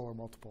system, is solar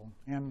multiple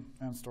and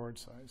storage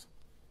size.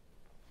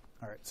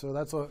 All right, so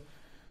that's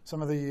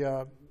some of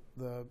the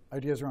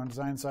ideas around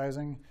design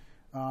sizing.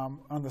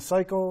 On the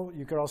cycle,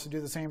 you could also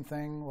do the same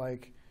thing.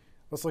 Like,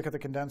 let's look at the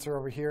condenser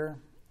over here.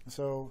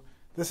 So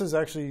this is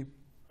actually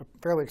a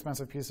fairly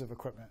expensive piece of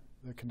equipment,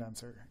 the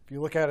condenser. If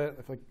you look at it,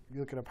 if you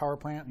look at a power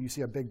plant and you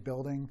see a big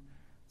building,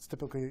 it's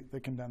typically the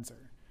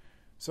condenser.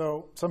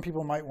 So some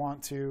people might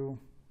want to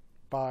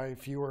buy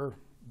fewer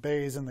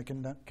bays in the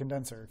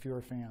condenser,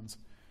 fewer fans.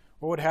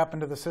 What would happen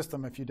to the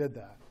system if you did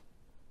that?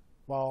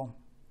 Well,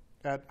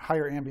 at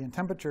higher ambient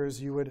temperatures,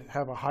 you would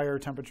have a higher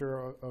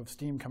temperature of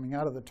steam coming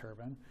out of the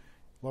turbine,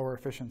 lower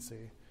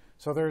efficiency.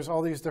 So there's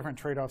all these different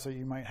trade-offs that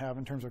you might have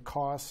in terms of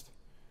cost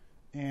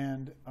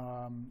and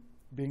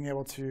being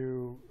able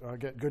to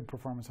get good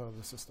performance out of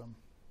the system.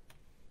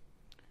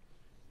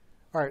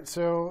 All right,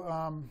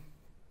 so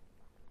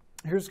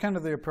here's kind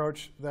of the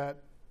approach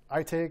that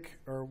I take,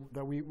 or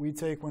that we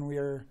take when we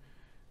are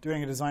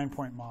doing a design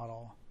point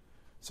model.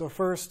 So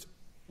first,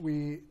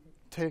 we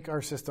take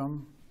our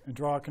system and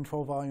draw a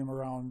control volume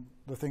around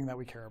the thing that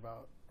we care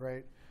about,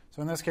 right?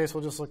 So in this case,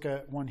 we'll just look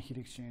at one heat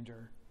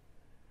exchanger.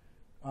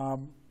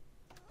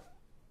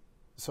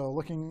 So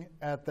looking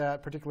at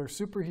that particular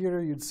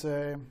superheater, you'd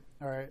say,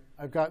 all right,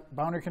 I've got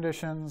boundary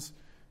conditions,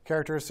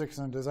 characteristics,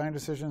 and design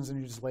decisions, and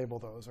you just label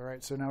those, all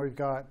right? So now we've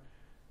got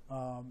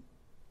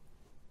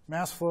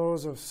mass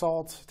flows of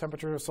salt,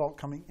 temperature of salt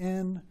coming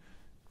in,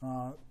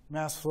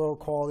 mass flow,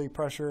 quality,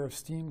 pressure of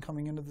steam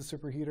coming into the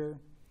superheater.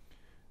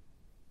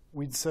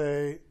 We'd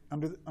say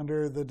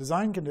under the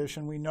design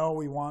condition, we know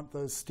we want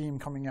the steam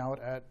coming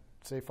out at,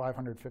 say,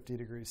 550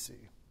 degrees C,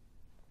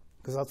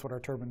 because that's what our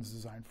turbine is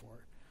designed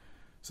for.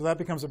 So that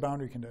becomes a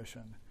boundary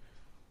condition.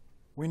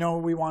 We know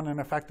we want an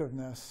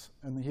effectiveness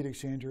in the heat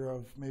exchanger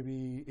of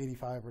maybe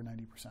 85 or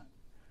 90%.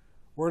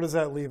 Where does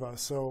that leave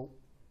us? So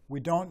we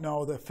don't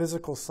know the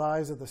physical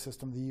size of the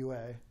system, the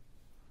UA.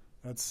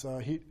 That's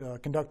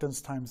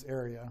conductance times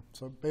area.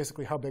 So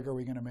basically, how big are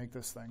we going to make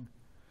this thing?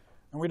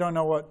 And we don't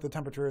know what the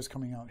temperature is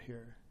coming out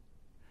here.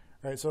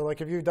 Right? So like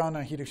if you've done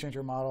a heat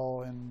exchanger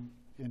model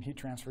in heat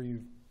transfer,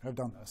 you have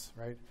done this,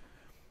 right?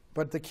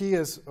 But the key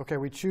is, okay,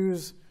 we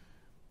choose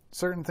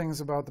certain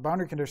things about the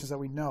boundary conditions that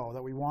we know,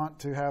 that we want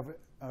to have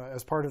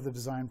as part of the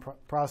design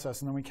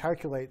process, and then we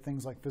calculate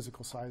things like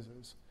physical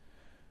sizes.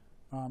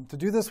 To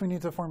do this, we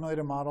need to formulate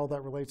a model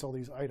that relates all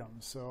these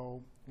items.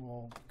 So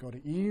we'll go to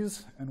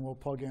ease, and we'll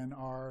plug in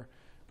our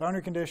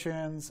boundary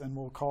conditions, and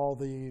we'll call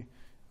the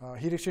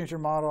heat exchanger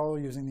model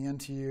using the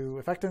NTU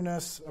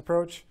effectiveness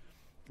approach,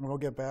 and we'll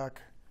get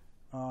back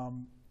our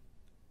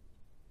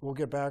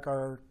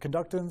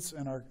conductance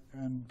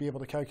and be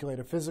able to calculate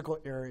a physical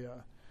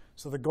area.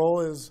 So the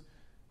goal is,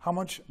 how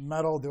much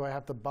metal do I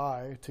have to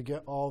buy to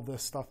get all of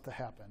this stuff to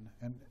happen?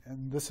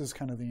 And this is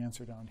kind of the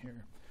answer down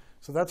here.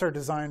 So that's our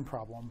design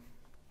problem.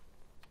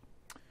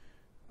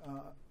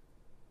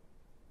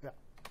 Yeah.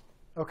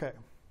 OK.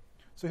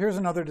 So here's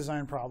another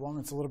design problem.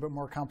 It's a little bit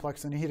more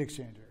complex than a heat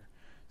exchanger.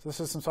 So this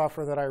is some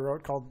software that I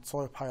wrote called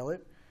Solar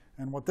Pilot.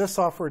 And what this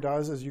software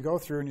does is you go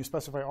through and you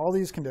specify all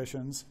these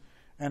conditions,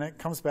 and it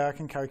comes back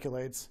and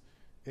calculates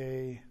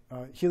a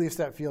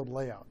heliostat field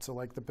layout. So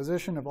like the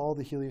position of all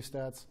the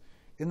heliostats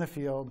in the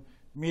field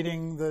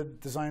meeting the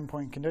design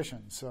point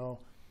conditions. So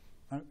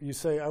you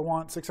say, I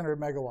want 600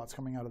 megawatts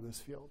coming out of this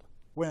field.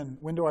 When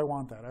do I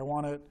want that? I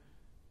want it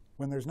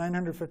when there's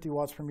 950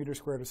 watts per meter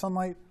squared of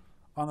sunlight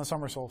on the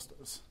summer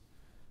solstice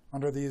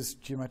under these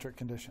geometric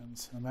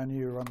conditions. And then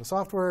you run the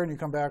software and you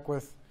come back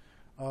with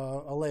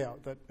a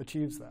layout that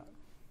achieves that.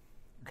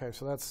 Okay,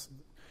 so that's,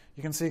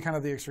 you can see kind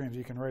of the extremes.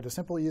 You can write a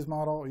simple ease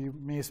model, or you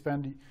may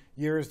spend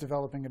years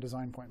developing a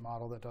design point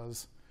model that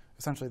does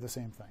essentially the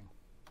same thing.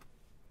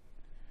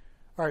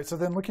 All right, so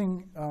then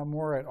looking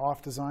more at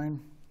off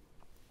design.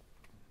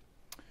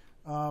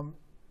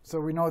 So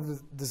we know the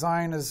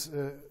design is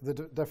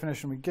the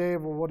definition we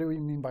gave. Well, what do we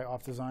mean by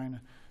off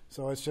design?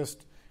 So it's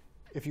just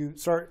if you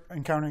start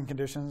encountering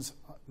conditions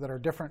that are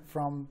different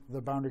from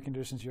the boundary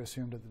conditions you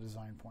assumed at the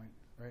design point,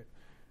 right?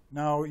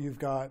 Now you've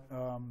got,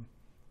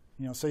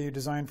 say you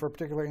design for a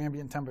particular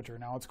ambient temperature.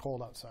 Now it's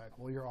cold outside.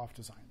 Well, you're off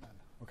design then.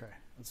 Okay,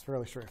 that's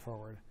fairly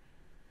straightforward.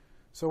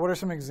 So what are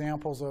some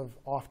examples of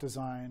off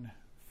design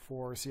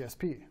for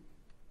CSP?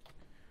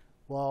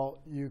 Well,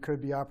 you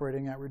could be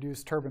operating at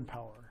reduced turbine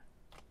power.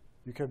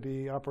 You could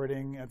be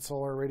operating at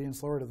solar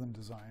irradiance lower than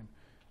design,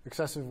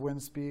 excessive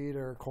wind speed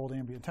or cold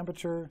ambient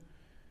temperature.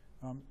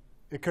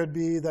 It could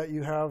be that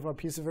you have a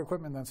piece of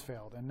equipment that's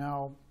failed, and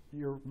now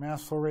your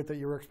mass flow rate that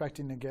you were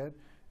expecting to get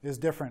is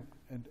different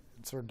and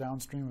sort of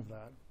downstream of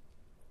that.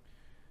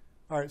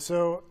 All right,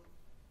 so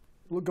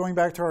going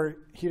back to our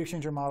heat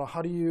exchanger model,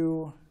 how do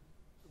you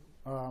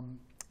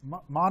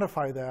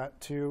modify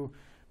that to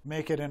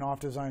make it an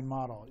off-design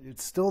model?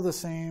 It's still the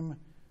same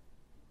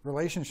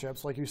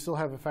relationships, like you still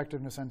have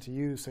effectiveness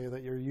NTU, say,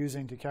 that you're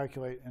using to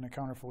calculate in a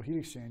counterflow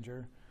heat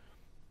exchanger,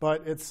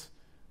 but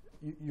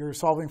you're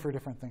solving for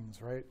different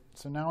things, right?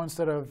 So now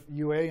instead of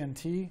UA and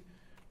T,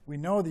 we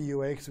know the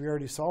UA because we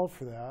already solved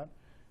for that,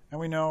 and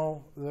we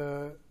know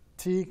the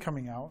T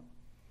coming out.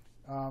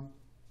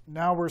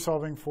 Now we're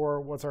solving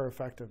for what's our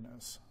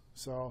effectiveness.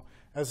 So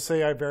as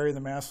say I vary the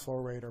mass flow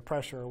rate or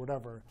pressure or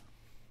whatever,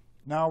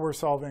 now we're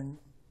solving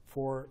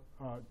for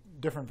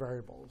different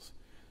variables.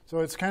 So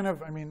it's kind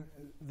of,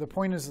 the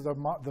point is the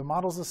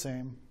model's the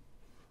same,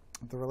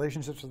 the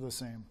relationships are the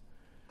same,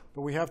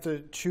 but we have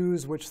to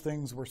choose which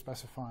things we're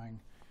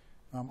specifying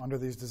under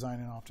these design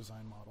and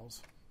off-design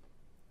models.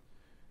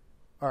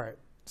 All right,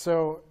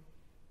 so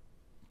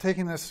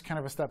taking this kind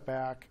of a step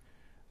back,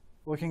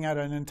 looking at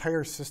an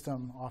entire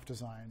system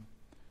off-design.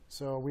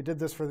 So we did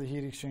this for the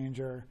heat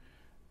exchanger.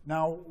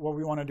 Now what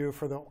we want to do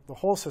for the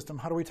whole system,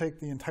 how do we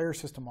take the entire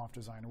system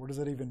off-design? What does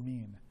that even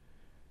mean?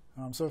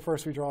 So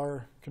first we draw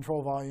our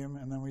control volume,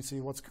 and then we see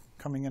what's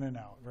coming in and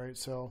out, right?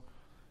 So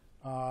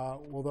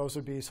those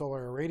would be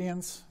solar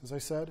irradiance, as I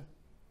said.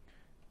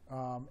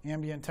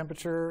 ambient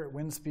temperature,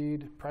 wind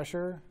speed,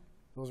 pressure.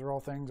 Those are all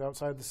things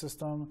outside the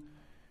system.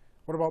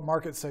 What about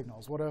market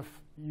signals? What if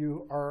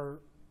you are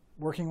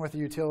working with a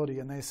utility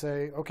and they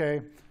say,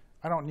 okay,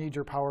 I don't need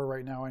your power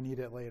right now, I need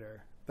it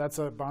later. That's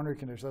a boundary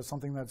condition. That's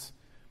something that's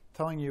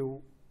telling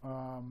you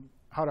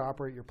how to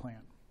operate your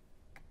plant.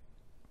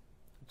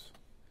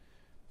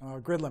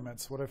 Grid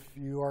limits. What if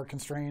you are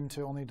constrained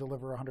to only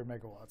deliver 100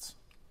 megawatts?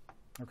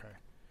 Okay.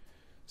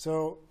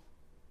 So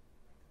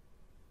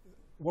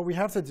what we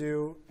have to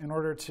do in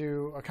order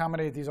to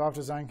accommodate these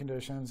off-design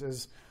conditions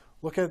is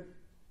look at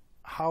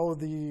how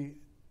the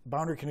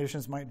boundary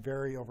conditions might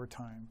vary over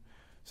time.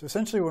 So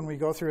essentially when we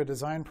go through a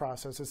design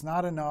process, it's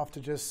not enough to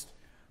just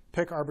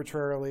pick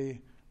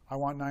arbitrarily, I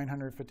want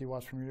 950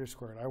 watts per meter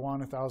squared, I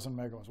want 1,000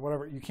 megawatts,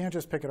 whatever. You can't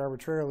just pick it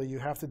arbitrarily. You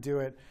have to do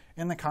it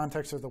in the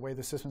context of the way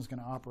the system is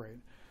going to operate.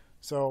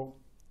 So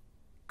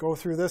go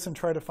through this and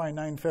try to find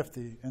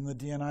 950 in the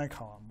DNI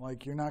column.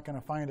 Like, you're not going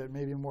to find it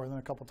maybe more than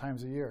a couple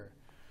times a year.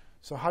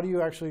 So how do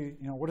you actually,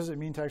 what does it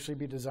mean to actually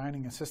be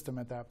designing a system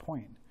at that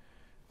point?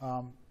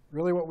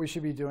 Really what we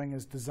should be doing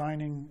is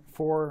designing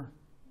for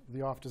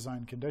the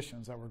off-design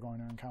conditions that we're going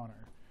to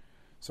encounter.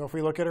 So if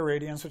we look at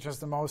irradiance, which is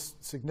the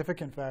most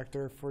significant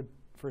factor for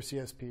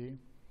CSP,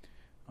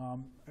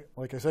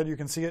 like I said, you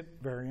can see it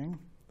varying.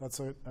 That's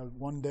a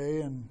 1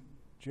 day in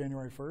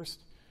January 1st.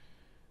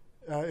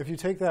 If you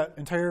take that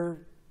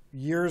entire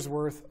year's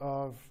worth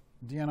of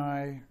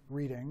DNI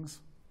readings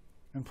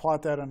and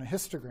plot that on a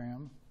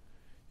histogram,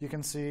 you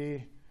can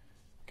see,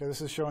 okay,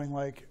 this is showing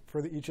like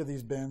for each of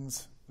these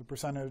bins, the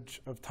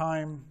percentage of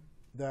time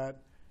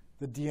that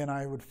the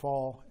DNI would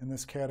fall in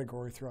this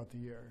category throughout the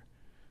year.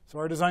 So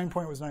our design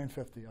point was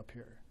 950 up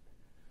here.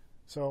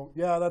 So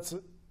yeah, that's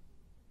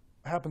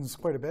happens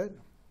quite a bit,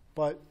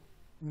 but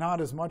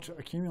not as much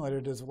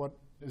accumulated as what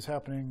is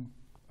happening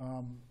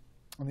on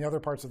the other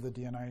parts of the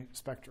DNI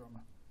spectrum.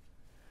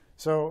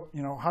 So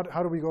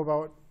how do we go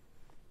about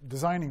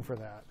designing for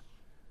that?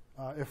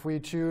 If we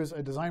choose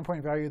a design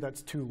point value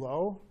that's too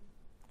low,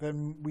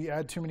 then we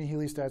add too many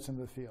heliostats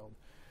into the field.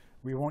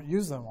 We won't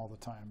use them all the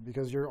time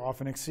because you're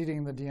often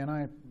exceeding the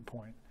DNI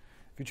point.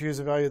 If you choose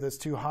a value that's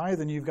too high,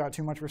 then you've got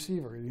too much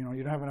receiver. You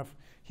don't have enough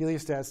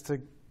heliostats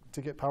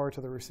to get power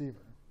to the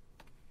receiver.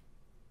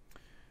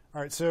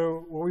 All right,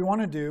 so what we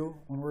want to do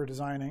when we're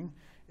designing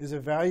is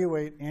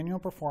evaluate annual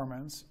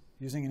performance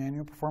using an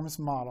annual performance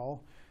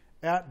model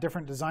at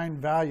different design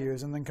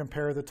values and then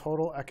compare the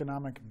total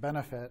economic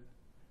benefit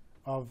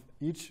of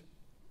each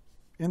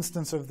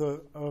instance of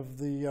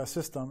the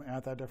system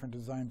at that different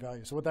design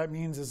value. So what that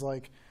means is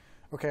like,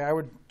 okay, I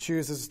would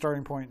choose as a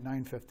starting point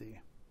 950,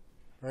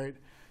 right?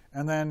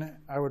 And then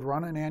I would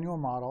run an annual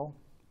model,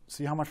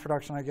 see how much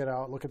production I get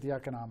out, look at the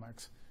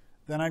economics.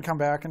 Then I'd come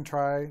back and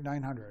try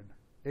 900,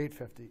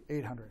 850,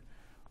 800.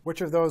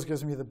 Which of those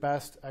gives me the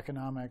best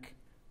economic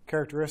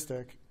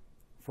characteristic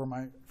for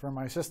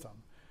my system?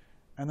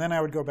 And then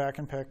I would go back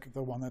and pick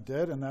the one that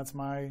did, and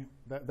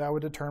that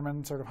would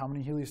determine sort of how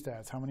many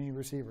heliostats, how many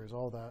receivers,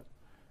 all that.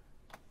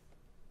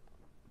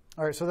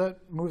 All right, so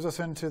that moves us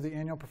into the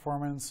annual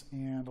performance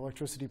and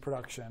electricity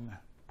production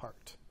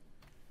part.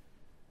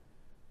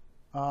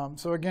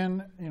 So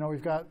again,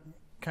 we've got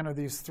kind of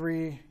these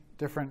three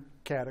different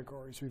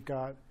categories. We've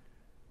got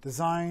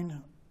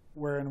design,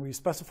 wherein we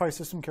specify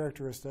system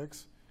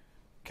characteristics,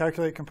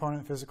 calculate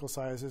component physical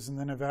sizes, and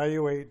then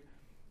evaluate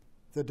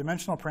the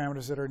dimensional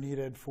parameters that are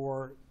needed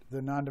for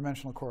the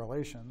non-dimensional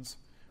correlations.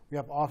 We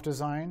have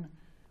off-design,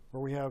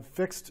 where we have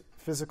fixed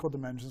physical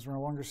dimensions. We're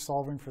no longer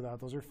solving for that.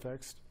 Those are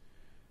fixed.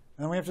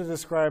 And then we have to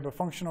describe a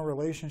functional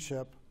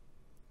relationship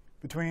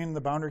between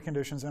the boundary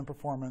conditions and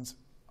performance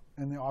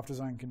in the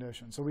off-design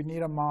condition. So we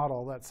need a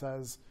model that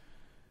says,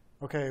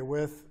 okay,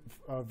 with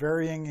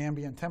varying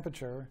ambient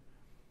temperature,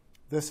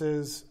 this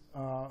is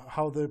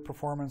how the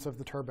performance of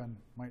the turbine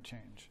might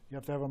change. You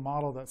have to have a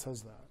model that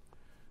says that.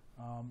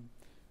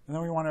 And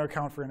then we want to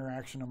account for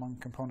interaction among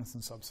components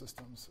and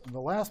subsystems. And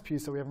the last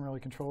piece that we haven't really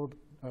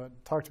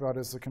talked about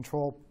is the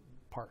control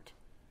part.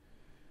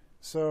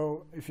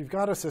 So if you've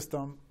got a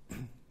system,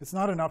 it's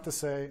not enough to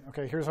say,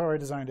 okay, here's how I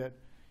designed it.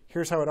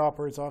 Here's how it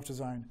operates off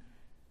design.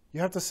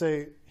 You have to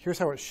say, here's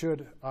how it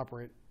should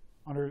operate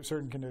under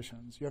certain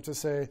conditions. You have to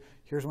say,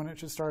 here's when it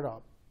should start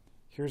up.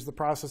 Here's the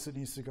process it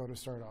needs to go to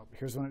start up.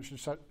 Here's when it should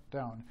shut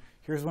down.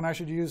 Here's when I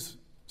should use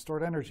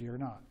stored energy or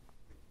not.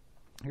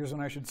 Here's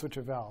when I should switch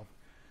a valve.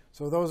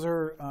 So those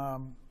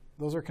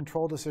are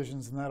control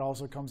decisions, and that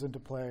also comes into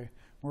play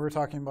when we're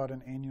talking about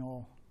an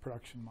annual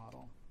production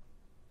model.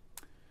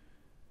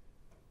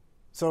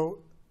 So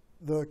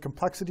the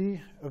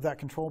complexity of that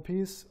control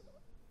piece,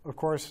 of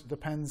course,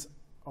 depends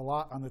a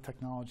lot on the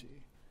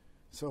technology.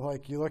 So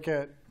like you look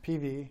at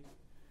PV,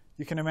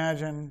 you can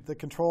imagine the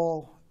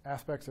control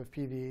aspects of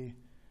PV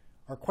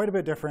are quite a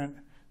bit different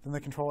than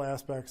the control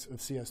aspects of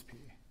CSP,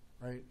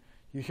 right?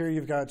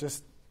 You've got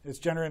just, it's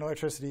generating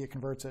electricity, it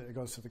converts it, it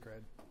goes to the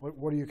grid.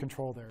 What do you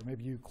control there?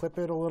 Maybe you clip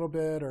it a little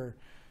bit, or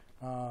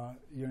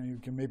you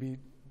can maybe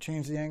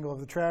change the angle of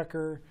the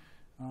tracker.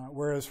 Uh,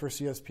 whereas for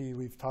CSP,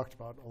 we've talked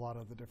about a lot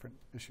of the different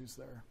issues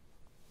there.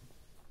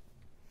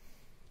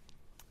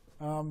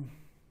 All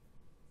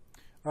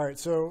right,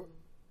 so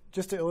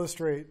just to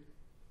illustrate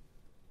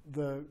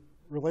the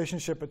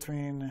relationship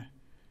between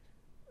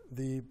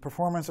the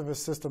performance of a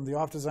system, the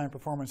off-design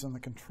performance, and the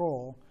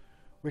control,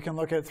 we can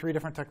look at 3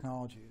 different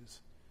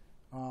technologies.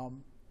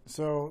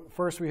 So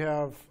first we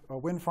have a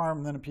wind farm,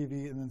 and then a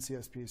PV, and then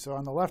CSP. So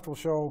on the left we'll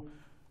show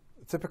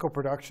typical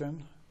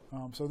production.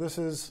 So this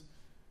is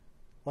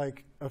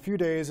like a few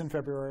days in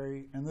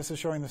February, and this is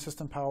showing the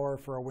system power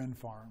for a wind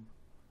farm.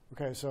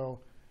 Okay, so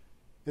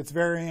it's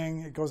varying.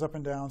 It goes up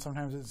and down.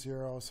 Sometimes it's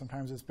 0.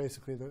 Sometimes it's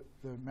basically the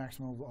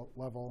maximum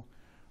level.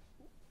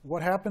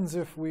 What happens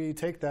if we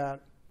take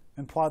that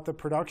and plot the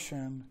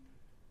production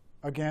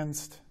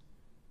against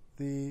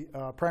the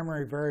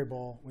primary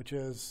variable, which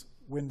is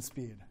wind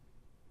speed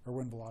or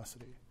wind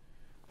velocity?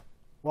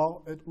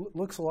 Well, it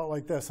looks a lot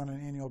like this on an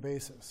annual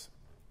basis.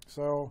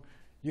 So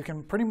you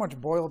can pretty much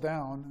boil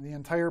down the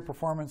entire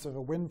performance of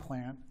a wind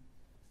plant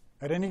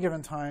at any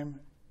given time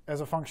as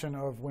a function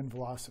of wind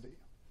velocity,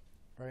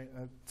 right?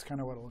 That's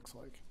kind of what it looks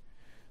like.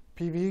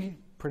 PV,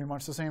 pretty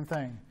much the same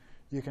thing.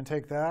 You can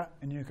take that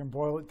and you can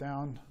boil it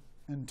down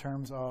in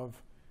terms of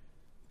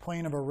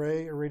plane of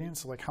array irradiance,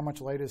 so like how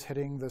much light is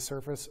hitting the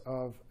surface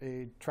of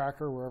a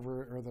tracker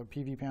wherever, or the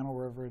PV panel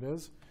wherever it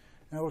is.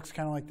 And it looks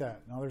kind of like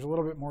that. Now there's a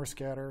little bit more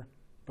scatter,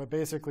 but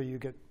basically you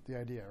get the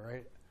idea,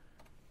 right?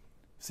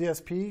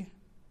 CSP,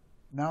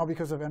 now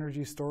because of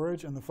energy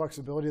storage and the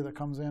flexibility that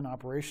comes in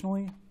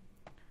operationally,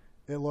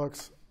 it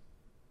looks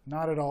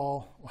not at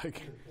all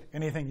like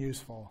anything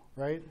useful,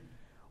 right?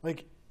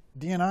 Like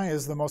DNI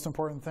is the most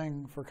important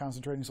thing for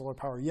concentrating solar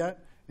power,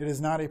 yet it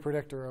is not a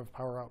predictor of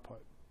power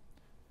output.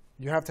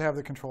 You have to have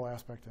the control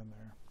aspect in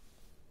there.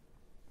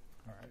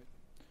 All right.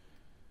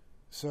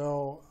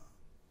 So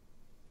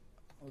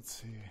let's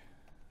see.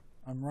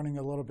 I'm running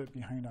a little bit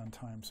behind on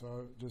time, so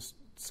I'll just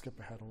skip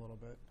ahead a little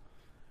bit.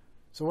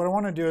 So what I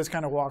want to do is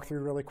kind of walk through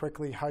really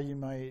quickly how you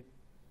might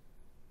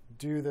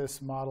do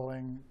this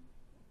modeling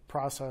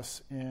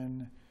process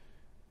in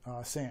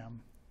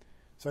SAM.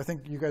 So I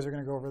think you guys are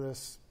going to go over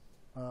this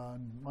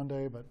on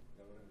Monday, but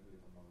Yeah, we're going to do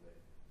it on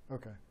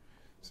Monday. okay.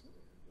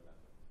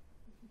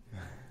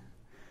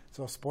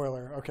 So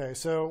spoiler. Okay,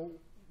 so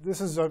this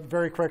is a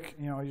very quick,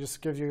 it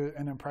just gives you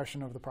an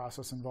impression of the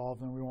process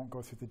involved, and we won't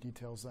go through the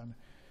details then.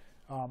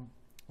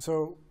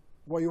 So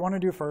what you want to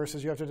do first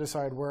is you have to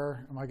decide,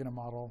 where am I going to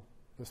model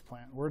this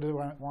plant? Where do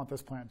I want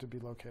this plant to be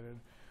located?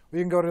 We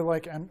can go to,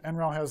 like,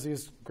 NREL has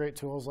these great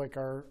tools like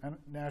our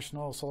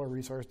National Solar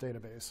Resource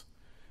Database.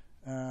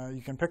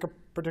 You can pick a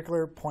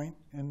particular point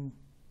in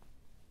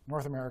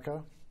North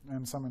America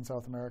and some in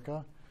South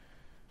America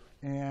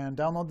and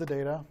download the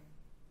data.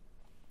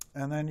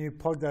 And then you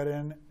plug that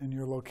in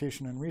your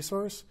location and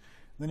resource.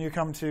 Then you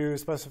come to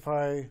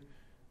specify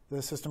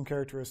the system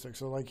characteristics.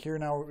 So like here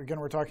now, again,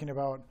 we're talking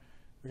about,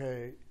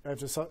 okay, I have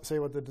to say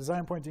what the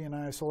design point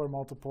DNI, solar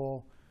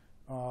multiple,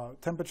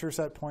 temperature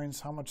set points,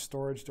 how much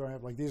storage do I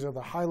have? Like these are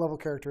the high-level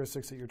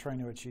characteristics that you're trying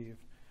to achieve.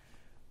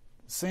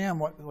 SAM,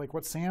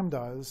 what SAM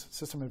does,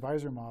 System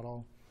Advisor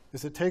Model,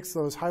 is it takes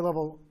those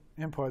high-level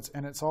inputs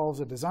and it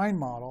solves a design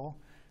model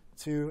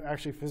to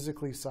actually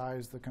physically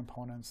size the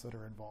components that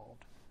are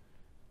involved.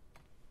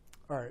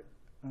 All right.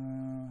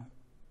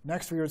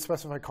 Next, we would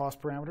specify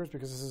cost parameters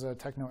because this is a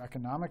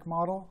techno-economic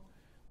model.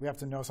 We have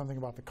to know something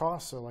about the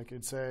cost. So like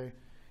you'd say,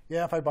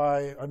 yeah, if I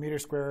buy a meter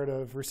squared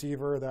of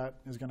receiver, that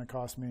is going to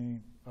cost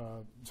me a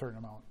certain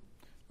amount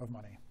of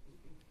money.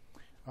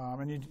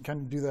 And you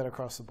can do that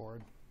across the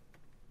board.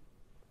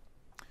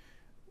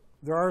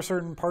 There are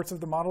certain parts of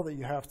the model that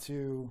you have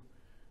to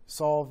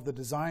solve the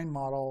design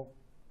model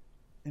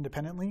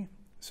independently.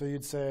 So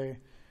you'd say,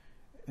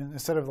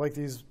 instead of like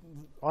these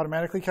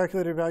automatically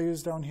calculated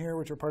values down here,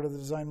 which are part of the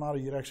design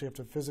model, you'd actually have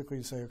to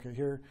physically say, okay,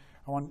 here,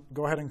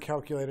 go ahead and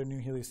calculate a new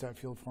heliostat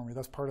field for me.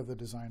 That's part of the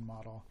design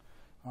model.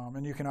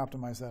 And you can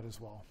optimize that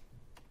as well.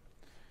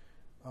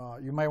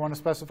 You might want to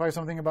specify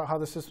something about how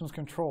the system's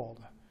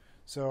controlled.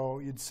 So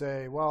you'd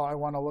say, well, I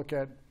want to look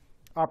at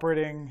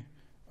operating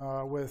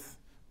with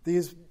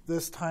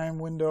this time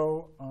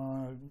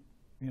window,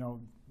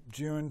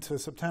 June to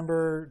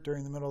September,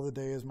 during the middle of the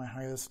day is my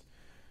highest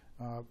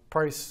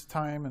price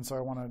time, and so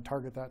I want to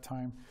target that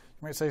time.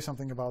 You might say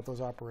something about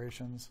those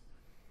operations.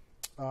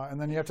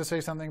 And then you have to say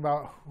something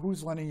about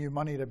who's lending you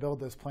money to build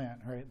this plant,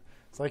 right?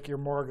 It's like your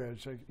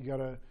mortgage.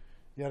 You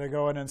gotta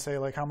go in and say,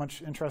 like, how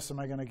much interest am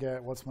I going to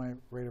get? What's my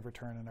rate of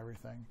return and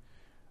everything?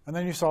 And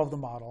then you solve the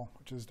model,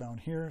 which is down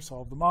here.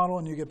 Solve the model,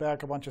 and you get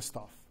back a bunch of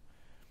stuff.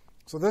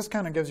 So this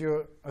kind of gives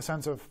you a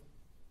sense of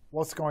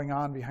what's going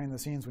on behind the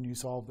scenes when you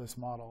solve this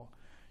model.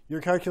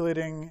 You're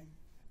calculating,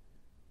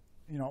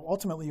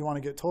 ultimately you want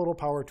to get total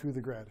power to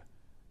the grid.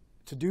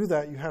 To do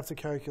that, you have to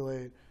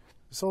calculate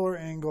solar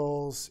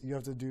angles. You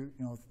have to do,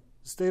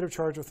 state of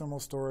charge of thermal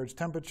storage,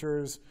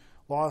 temperatures,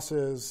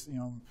 losses.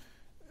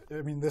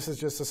 This is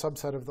just a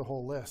subset of the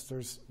whole list.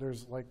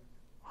 There's like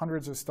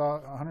hundreds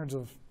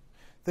of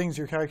things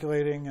you're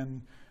calculating,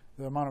 and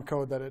the amount of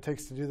code that it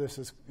takes to do this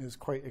is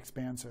quite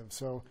expansive.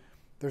 So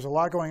there's a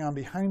lot going on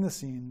behind the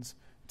scenes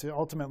to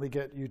ultimately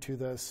get you to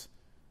this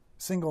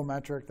single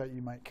metric that you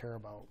might care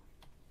about.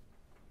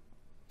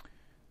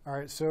 All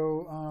right,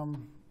 so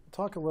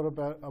talk a little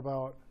bit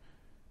about,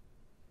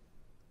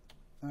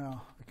 I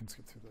can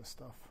skip through this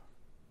stuff.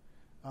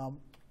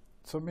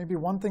 So maybe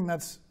one thing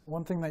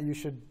that you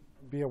should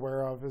be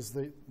aware of is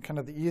the kind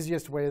of the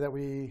easiest way that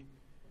we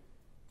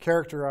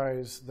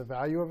characterize the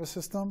value of a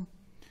system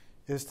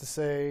is to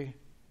say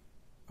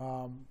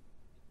how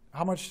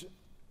much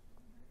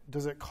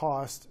does it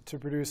cost to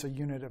produce a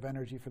unit of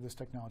energy for this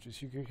technology.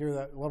 So you could hear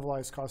that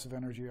levelized cost of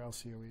energy, or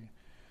LCOE.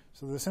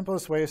 So the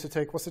simplest way is to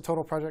take what's the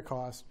total project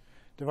cost,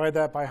 divide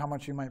that by how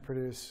much you might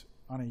produce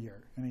in a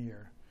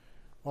year.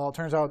 Well, it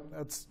turns out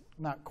that's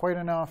not quite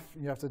enough.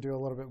 You have to do a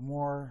little bit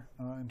more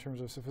in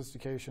terms of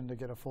sophistication to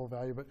get a full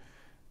value. But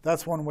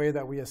that's one way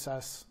that we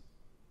assess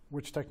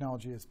which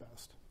technology is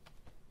best.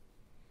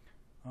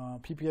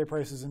 PPA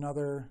price is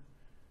another.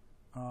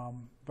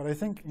 But I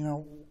think,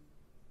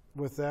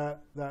 with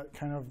that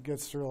kind of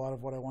gets through a lot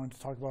of what I wanted to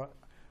talk about.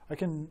 I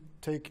can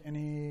take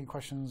any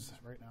questions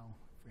right now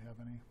if we have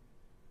any.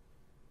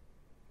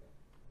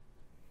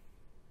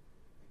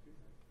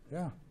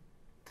 Yeah.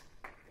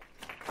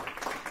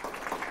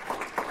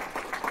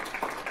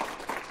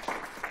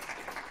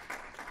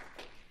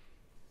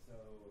 So,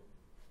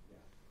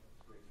 yeah, that's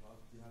great talk.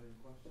 Do you have any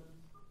questions?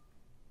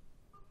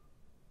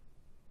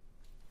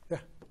 Yeah.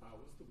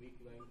 What's the weak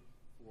link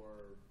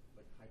for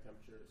like high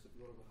temperature? So if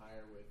you want to go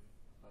higher with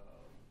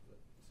the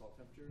salt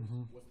temperatures,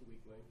 what's the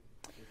weak link?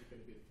 Is it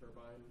going to be the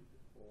turbine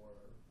or?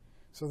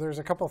 So there's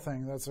a couple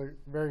things. That's a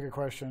very good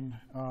question.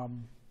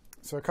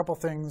 So a couple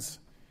things.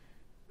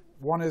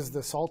 One is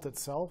the salt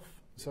itself.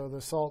 So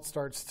the salt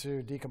starts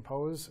to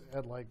decompose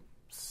at like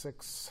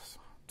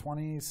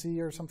 620 C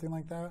or something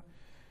like that.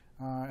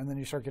 And then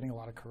you start getting a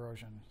lot of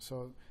corrosion.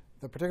 So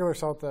the particular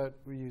salt that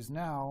we use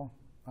now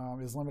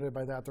is limited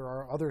by that. There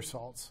are other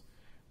salts,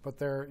 but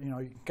they're,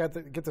 you get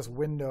this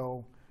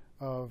window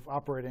of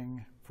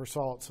operating for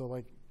salt. So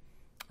like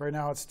right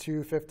now it's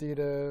 250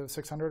 to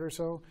 600 or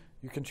so.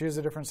 You can choose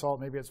a different salt.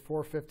 Maybe it's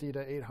 450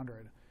 to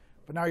 800.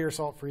 But now your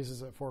salt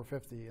freezes at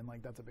 450, and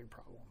like that's a big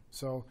problem.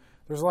 So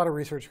there's a lot of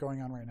research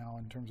going on right now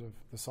in terms of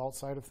the salt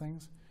side of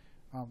things.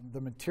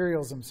 The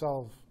materials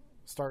themselves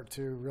start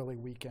to really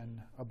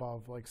weaken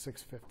above like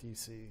 650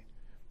 C.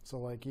 So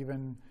like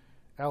even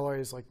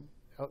alloys like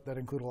that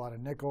include a lot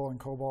of nickel and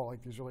cobalt,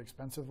 like these really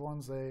expensive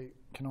ones, they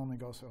can only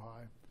go so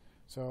high.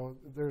 So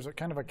there's a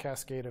kind of a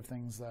cascade of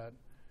things that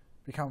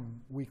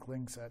become weak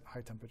links at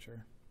high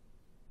temperature.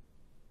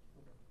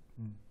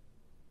 Mm.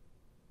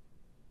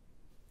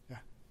 Yeah.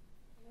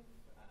 I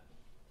have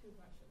two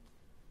questions.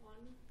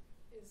 One,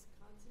 is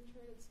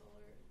concentrated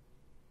solar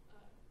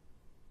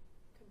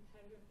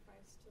competitive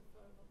price to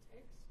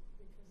photovoltaics?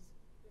 Because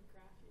the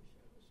graph you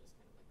showed was just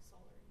kind of like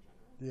solar in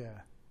general.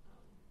 Yeah.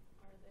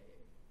 Are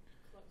they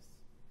close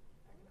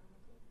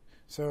economically?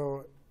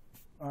 So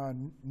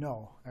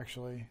no,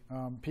 actually.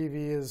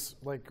 PV is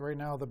like right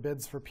now the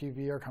bids for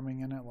PV are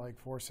coming in at like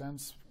 4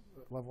 cents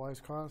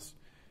levelized cost.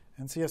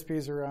 And CSP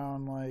is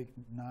around like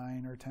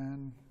 9 or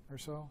 10 or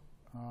so,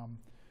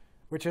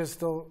 which is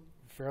still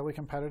fairly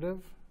competitive,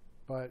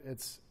 but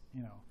it's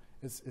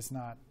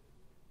not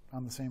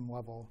on the same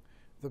level.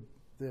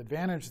 The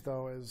advantage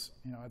though is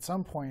at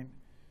some point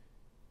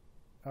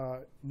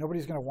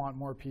nobody's going to want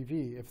more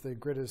PV. If the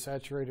grid is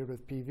saturated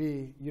with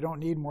PV, you don't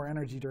need more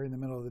energy during the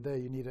middle of the day.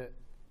 You need it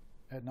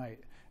at night,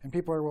 and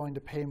people are willing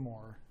to pay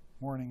more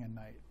morning and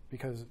night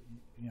because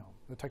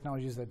the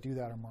technologies that do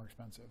that are more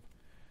expensive.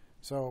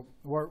 So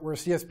where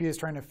CSP is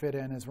trying to fit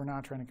in is we're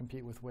not trying to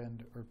compete with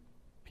wind or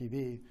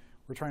PV.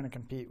 We're trying to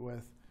compete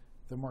with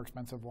the more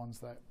expensive ones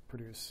that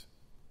produce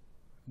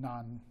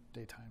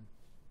non-daytime.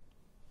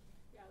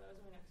 Yeah, that was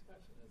my next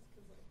question, is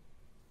because like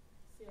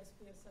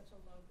CSP is such a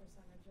low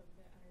percentage of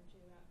the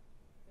energy that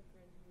the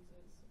grid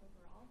uses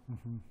overall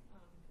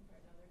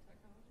compared to other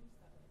technologies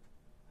that like,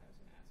 I was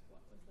going to ask what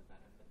was the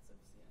benefits of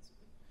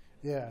CSP? And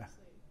Yeah.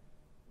 obviously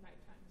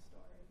nighttime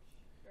storage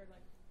or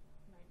like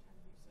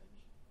nighttime usage,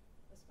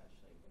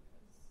 especially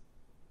because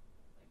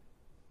like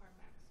our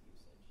max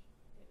usage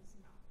is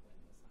not when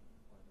the sun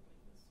or the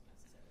wind is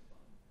necessarily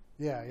blowing.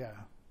 Yeah.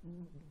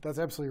 That's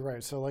absolutely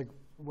right. So like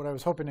what I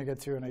was hoping to get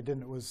to, and I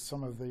didn't, was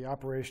some of the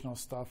operational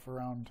stuff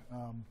around,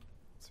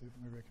 let's see,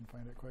 maybe I can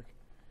find it quick.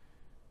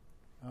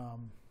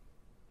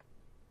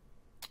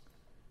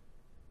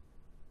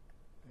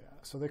 Yeah,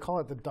 so they call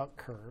it the duck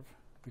curve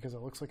because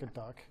it looks like a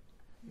duck.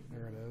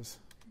 There it is.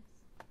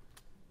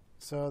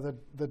 So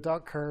the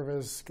duck curve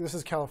this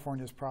is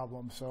California's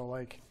problem. So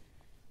like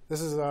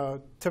this is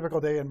a typical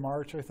day in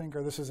March, I think,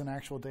 or this is an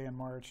actual day in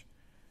March.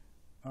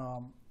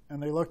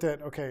 And they looked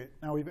at, okay,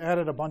 now we've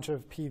added a bunch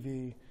of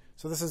PV.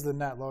 So this is the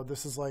net load.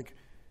 This is like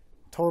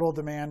total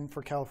demand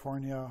for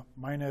California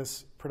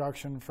minus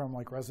production from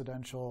like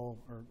residential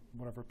or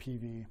whatever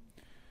PV.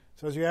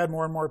 So as you add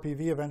more and more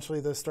PV,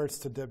 eventually this starts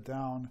to dip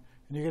down.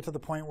 And you get to the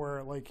point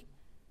where like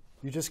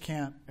you just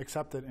can't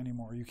accept it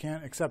anymore. You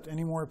can't accept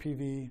any more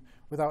PV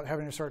without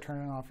having to start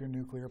turning off your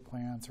nuclear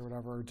plants or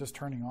whatever, or just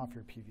turning off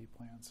your PV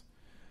plants.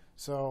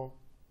 So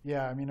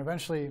yeah, I mean,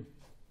 eventually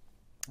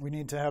we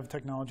need to have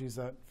technologies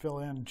that fill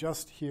in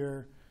just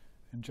here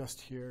and just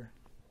here,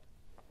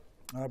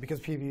 because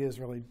PV is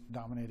really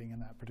dominating in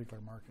that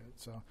particular market.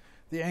 So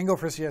the angle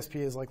for CSP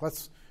is like,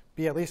 let's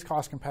be at least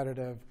cost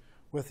competitive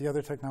with the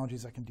other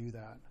technologies that can do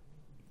that,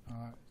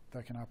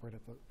 that can operate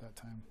at that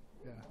time.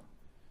 Yeah.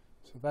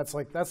 So that's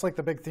like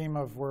the big theme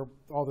of where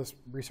all this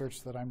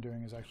research that I'm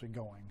doing is actually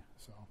going.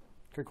 So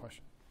good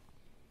question.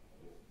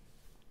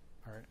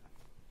 All right.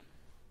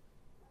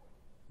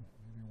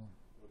 Maybe one.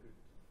 Okay, to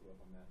follow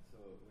up on that. So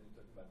when you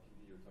talk about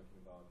PV, you're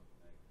talking about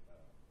like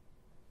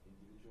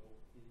individual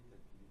PV,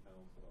 like PV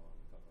panels on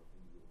top of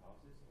individual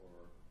houses,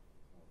 or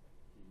more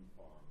PV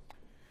farms?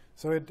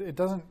 So it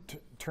doesn't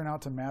turn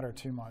out to matter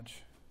too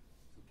much.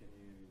 So can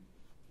you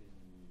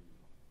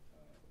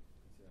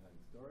consider having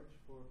storage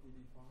for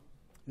PV farms?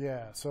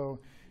 Yeah. So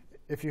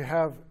if you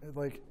have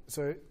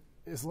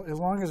as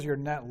long as your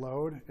net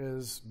load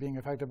is being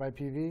affected by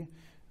PV,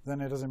 then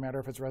it doesn't matter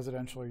if it's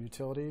residential or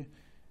utility.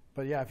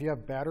 But yeah, if you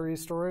have battery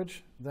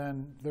storage,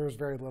 then there's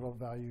very little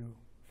value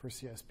for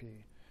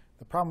CSP.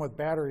 The problem with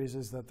batteries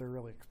is that they're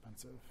really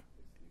expensive.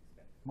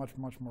 Much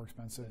more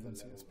expensive than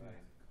CSP.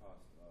 The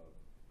cost of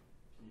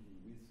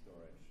PV with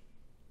storage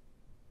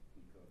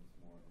becomes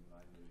more in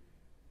line with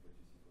what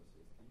you see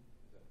for CSP?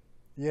 Is that?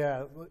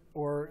 Yeah,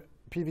 or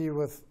PV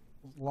with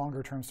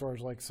longer term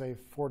storage, like say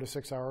 4 to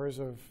 6 hours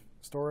of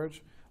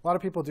storage. A lot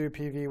of people do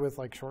PV with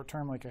like short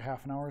term, like a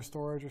half an hour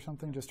storage or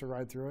something, just to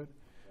ride through it.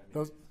 Yeah,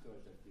 Those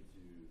storage that gives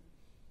you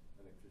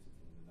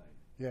electricity in the night.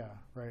 Yeah,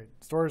 right.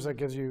 Storage that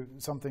gives you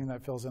something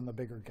that fills in the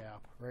bigger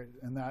gap, right?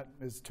 And that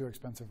is too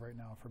expensive right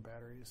now for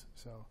batteries.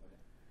 So,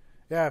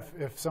 yeah,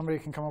 if somebody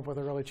can come up with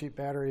a really cheap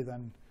battery,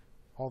 then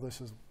all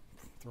this is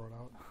throw it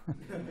out.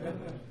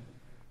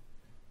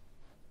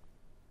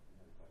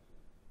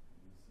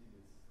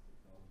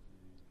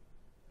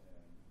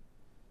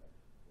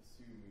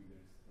 Assuming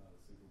there's not a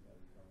single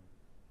battery current,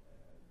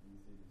 do you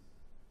see this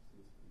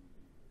CSP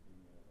being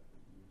a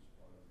huge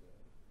part of the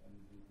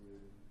energy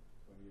grid in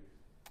 20 years?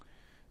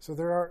 So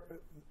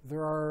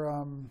there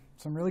are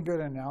some really good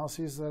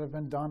analyses that have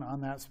been done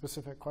on that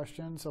specific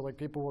question. So like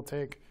people will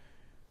take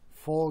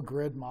full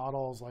grid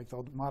models, like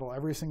they'll model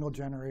every single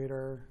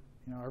generator,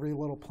 every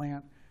little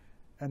plant,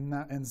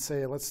 and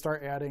say let's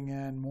start adding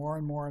in more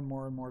and more and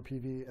more and more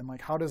PV, and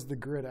like how does the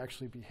grid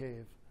actually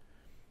behave?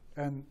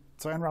 And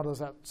so NREL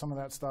does some of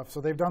that stuff.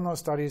 So they've done those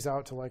studies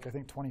out to like I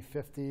think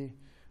 2050,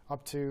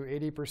 up to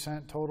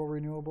 80% total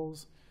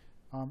renewables.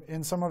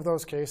 In some of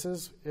those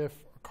cases, if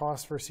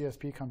costs for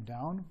CSP come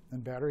down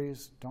and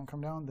batteries don't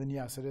come down, then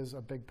yes, it is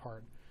a big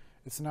part.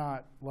 It's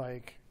not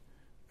like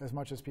as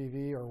much as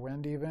PV or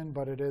wind even,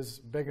 but it is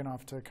big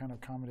enough to kind of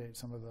accommodate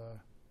some of the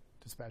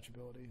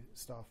dispatchability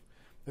stuff.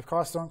 If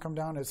costs don't come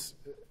down, it's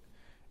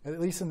at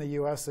least in the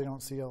US, they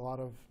don't see a lot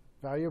of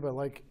value, but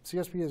like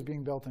CSP is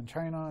being built in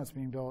China, it's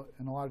being built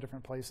in a lot of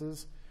different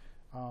places,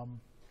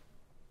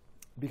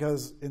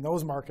 because in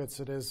those markets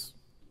it is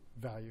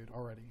valued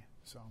already.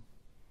 So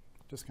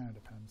it just kind of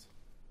depends.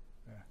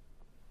 Yeah.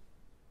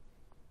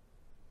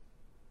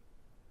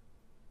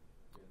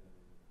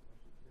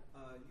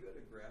 You had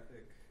a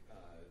graphic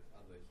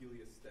on the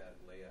heliostat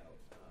layout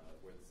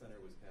where the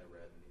center was kind of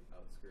red and the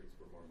outskirts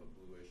were more of a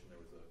bluish, and there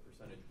was a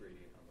percentage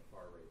gradient on the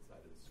far right side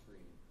of the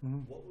screen.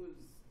 Mm-hmm. What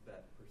was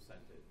that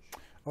percentage?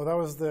 Oh, that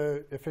was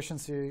the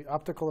efficiency,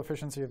 optical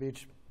efficiency of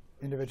each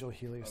individual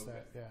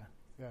heliostat. Okay.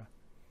 Yeah.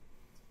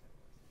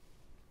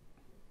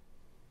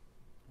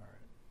 All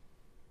right.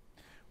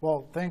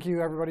 Well, thank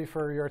you everybody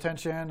for your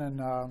attention, and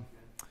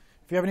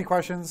if you have any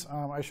questions,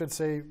 I should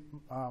say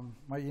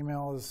my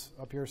email is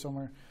up here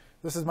somewhere.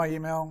 This is my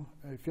email.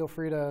 Feel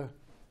free to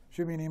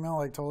shoot me an email.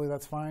 Like totally,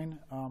 that's fine.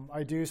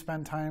 I do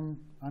spend time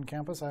on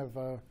campus. I have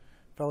a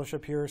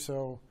fellowship here,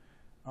 so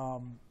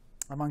I'm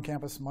on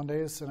campus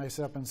Mondays, and I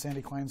sit up in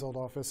Sandy Klein's old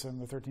office in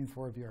the 13th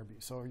floor of VRB.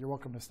 So you're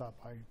welcome to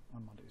stop by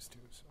on Mondays too.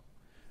 So,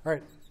 all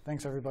right,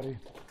 thanks everybody.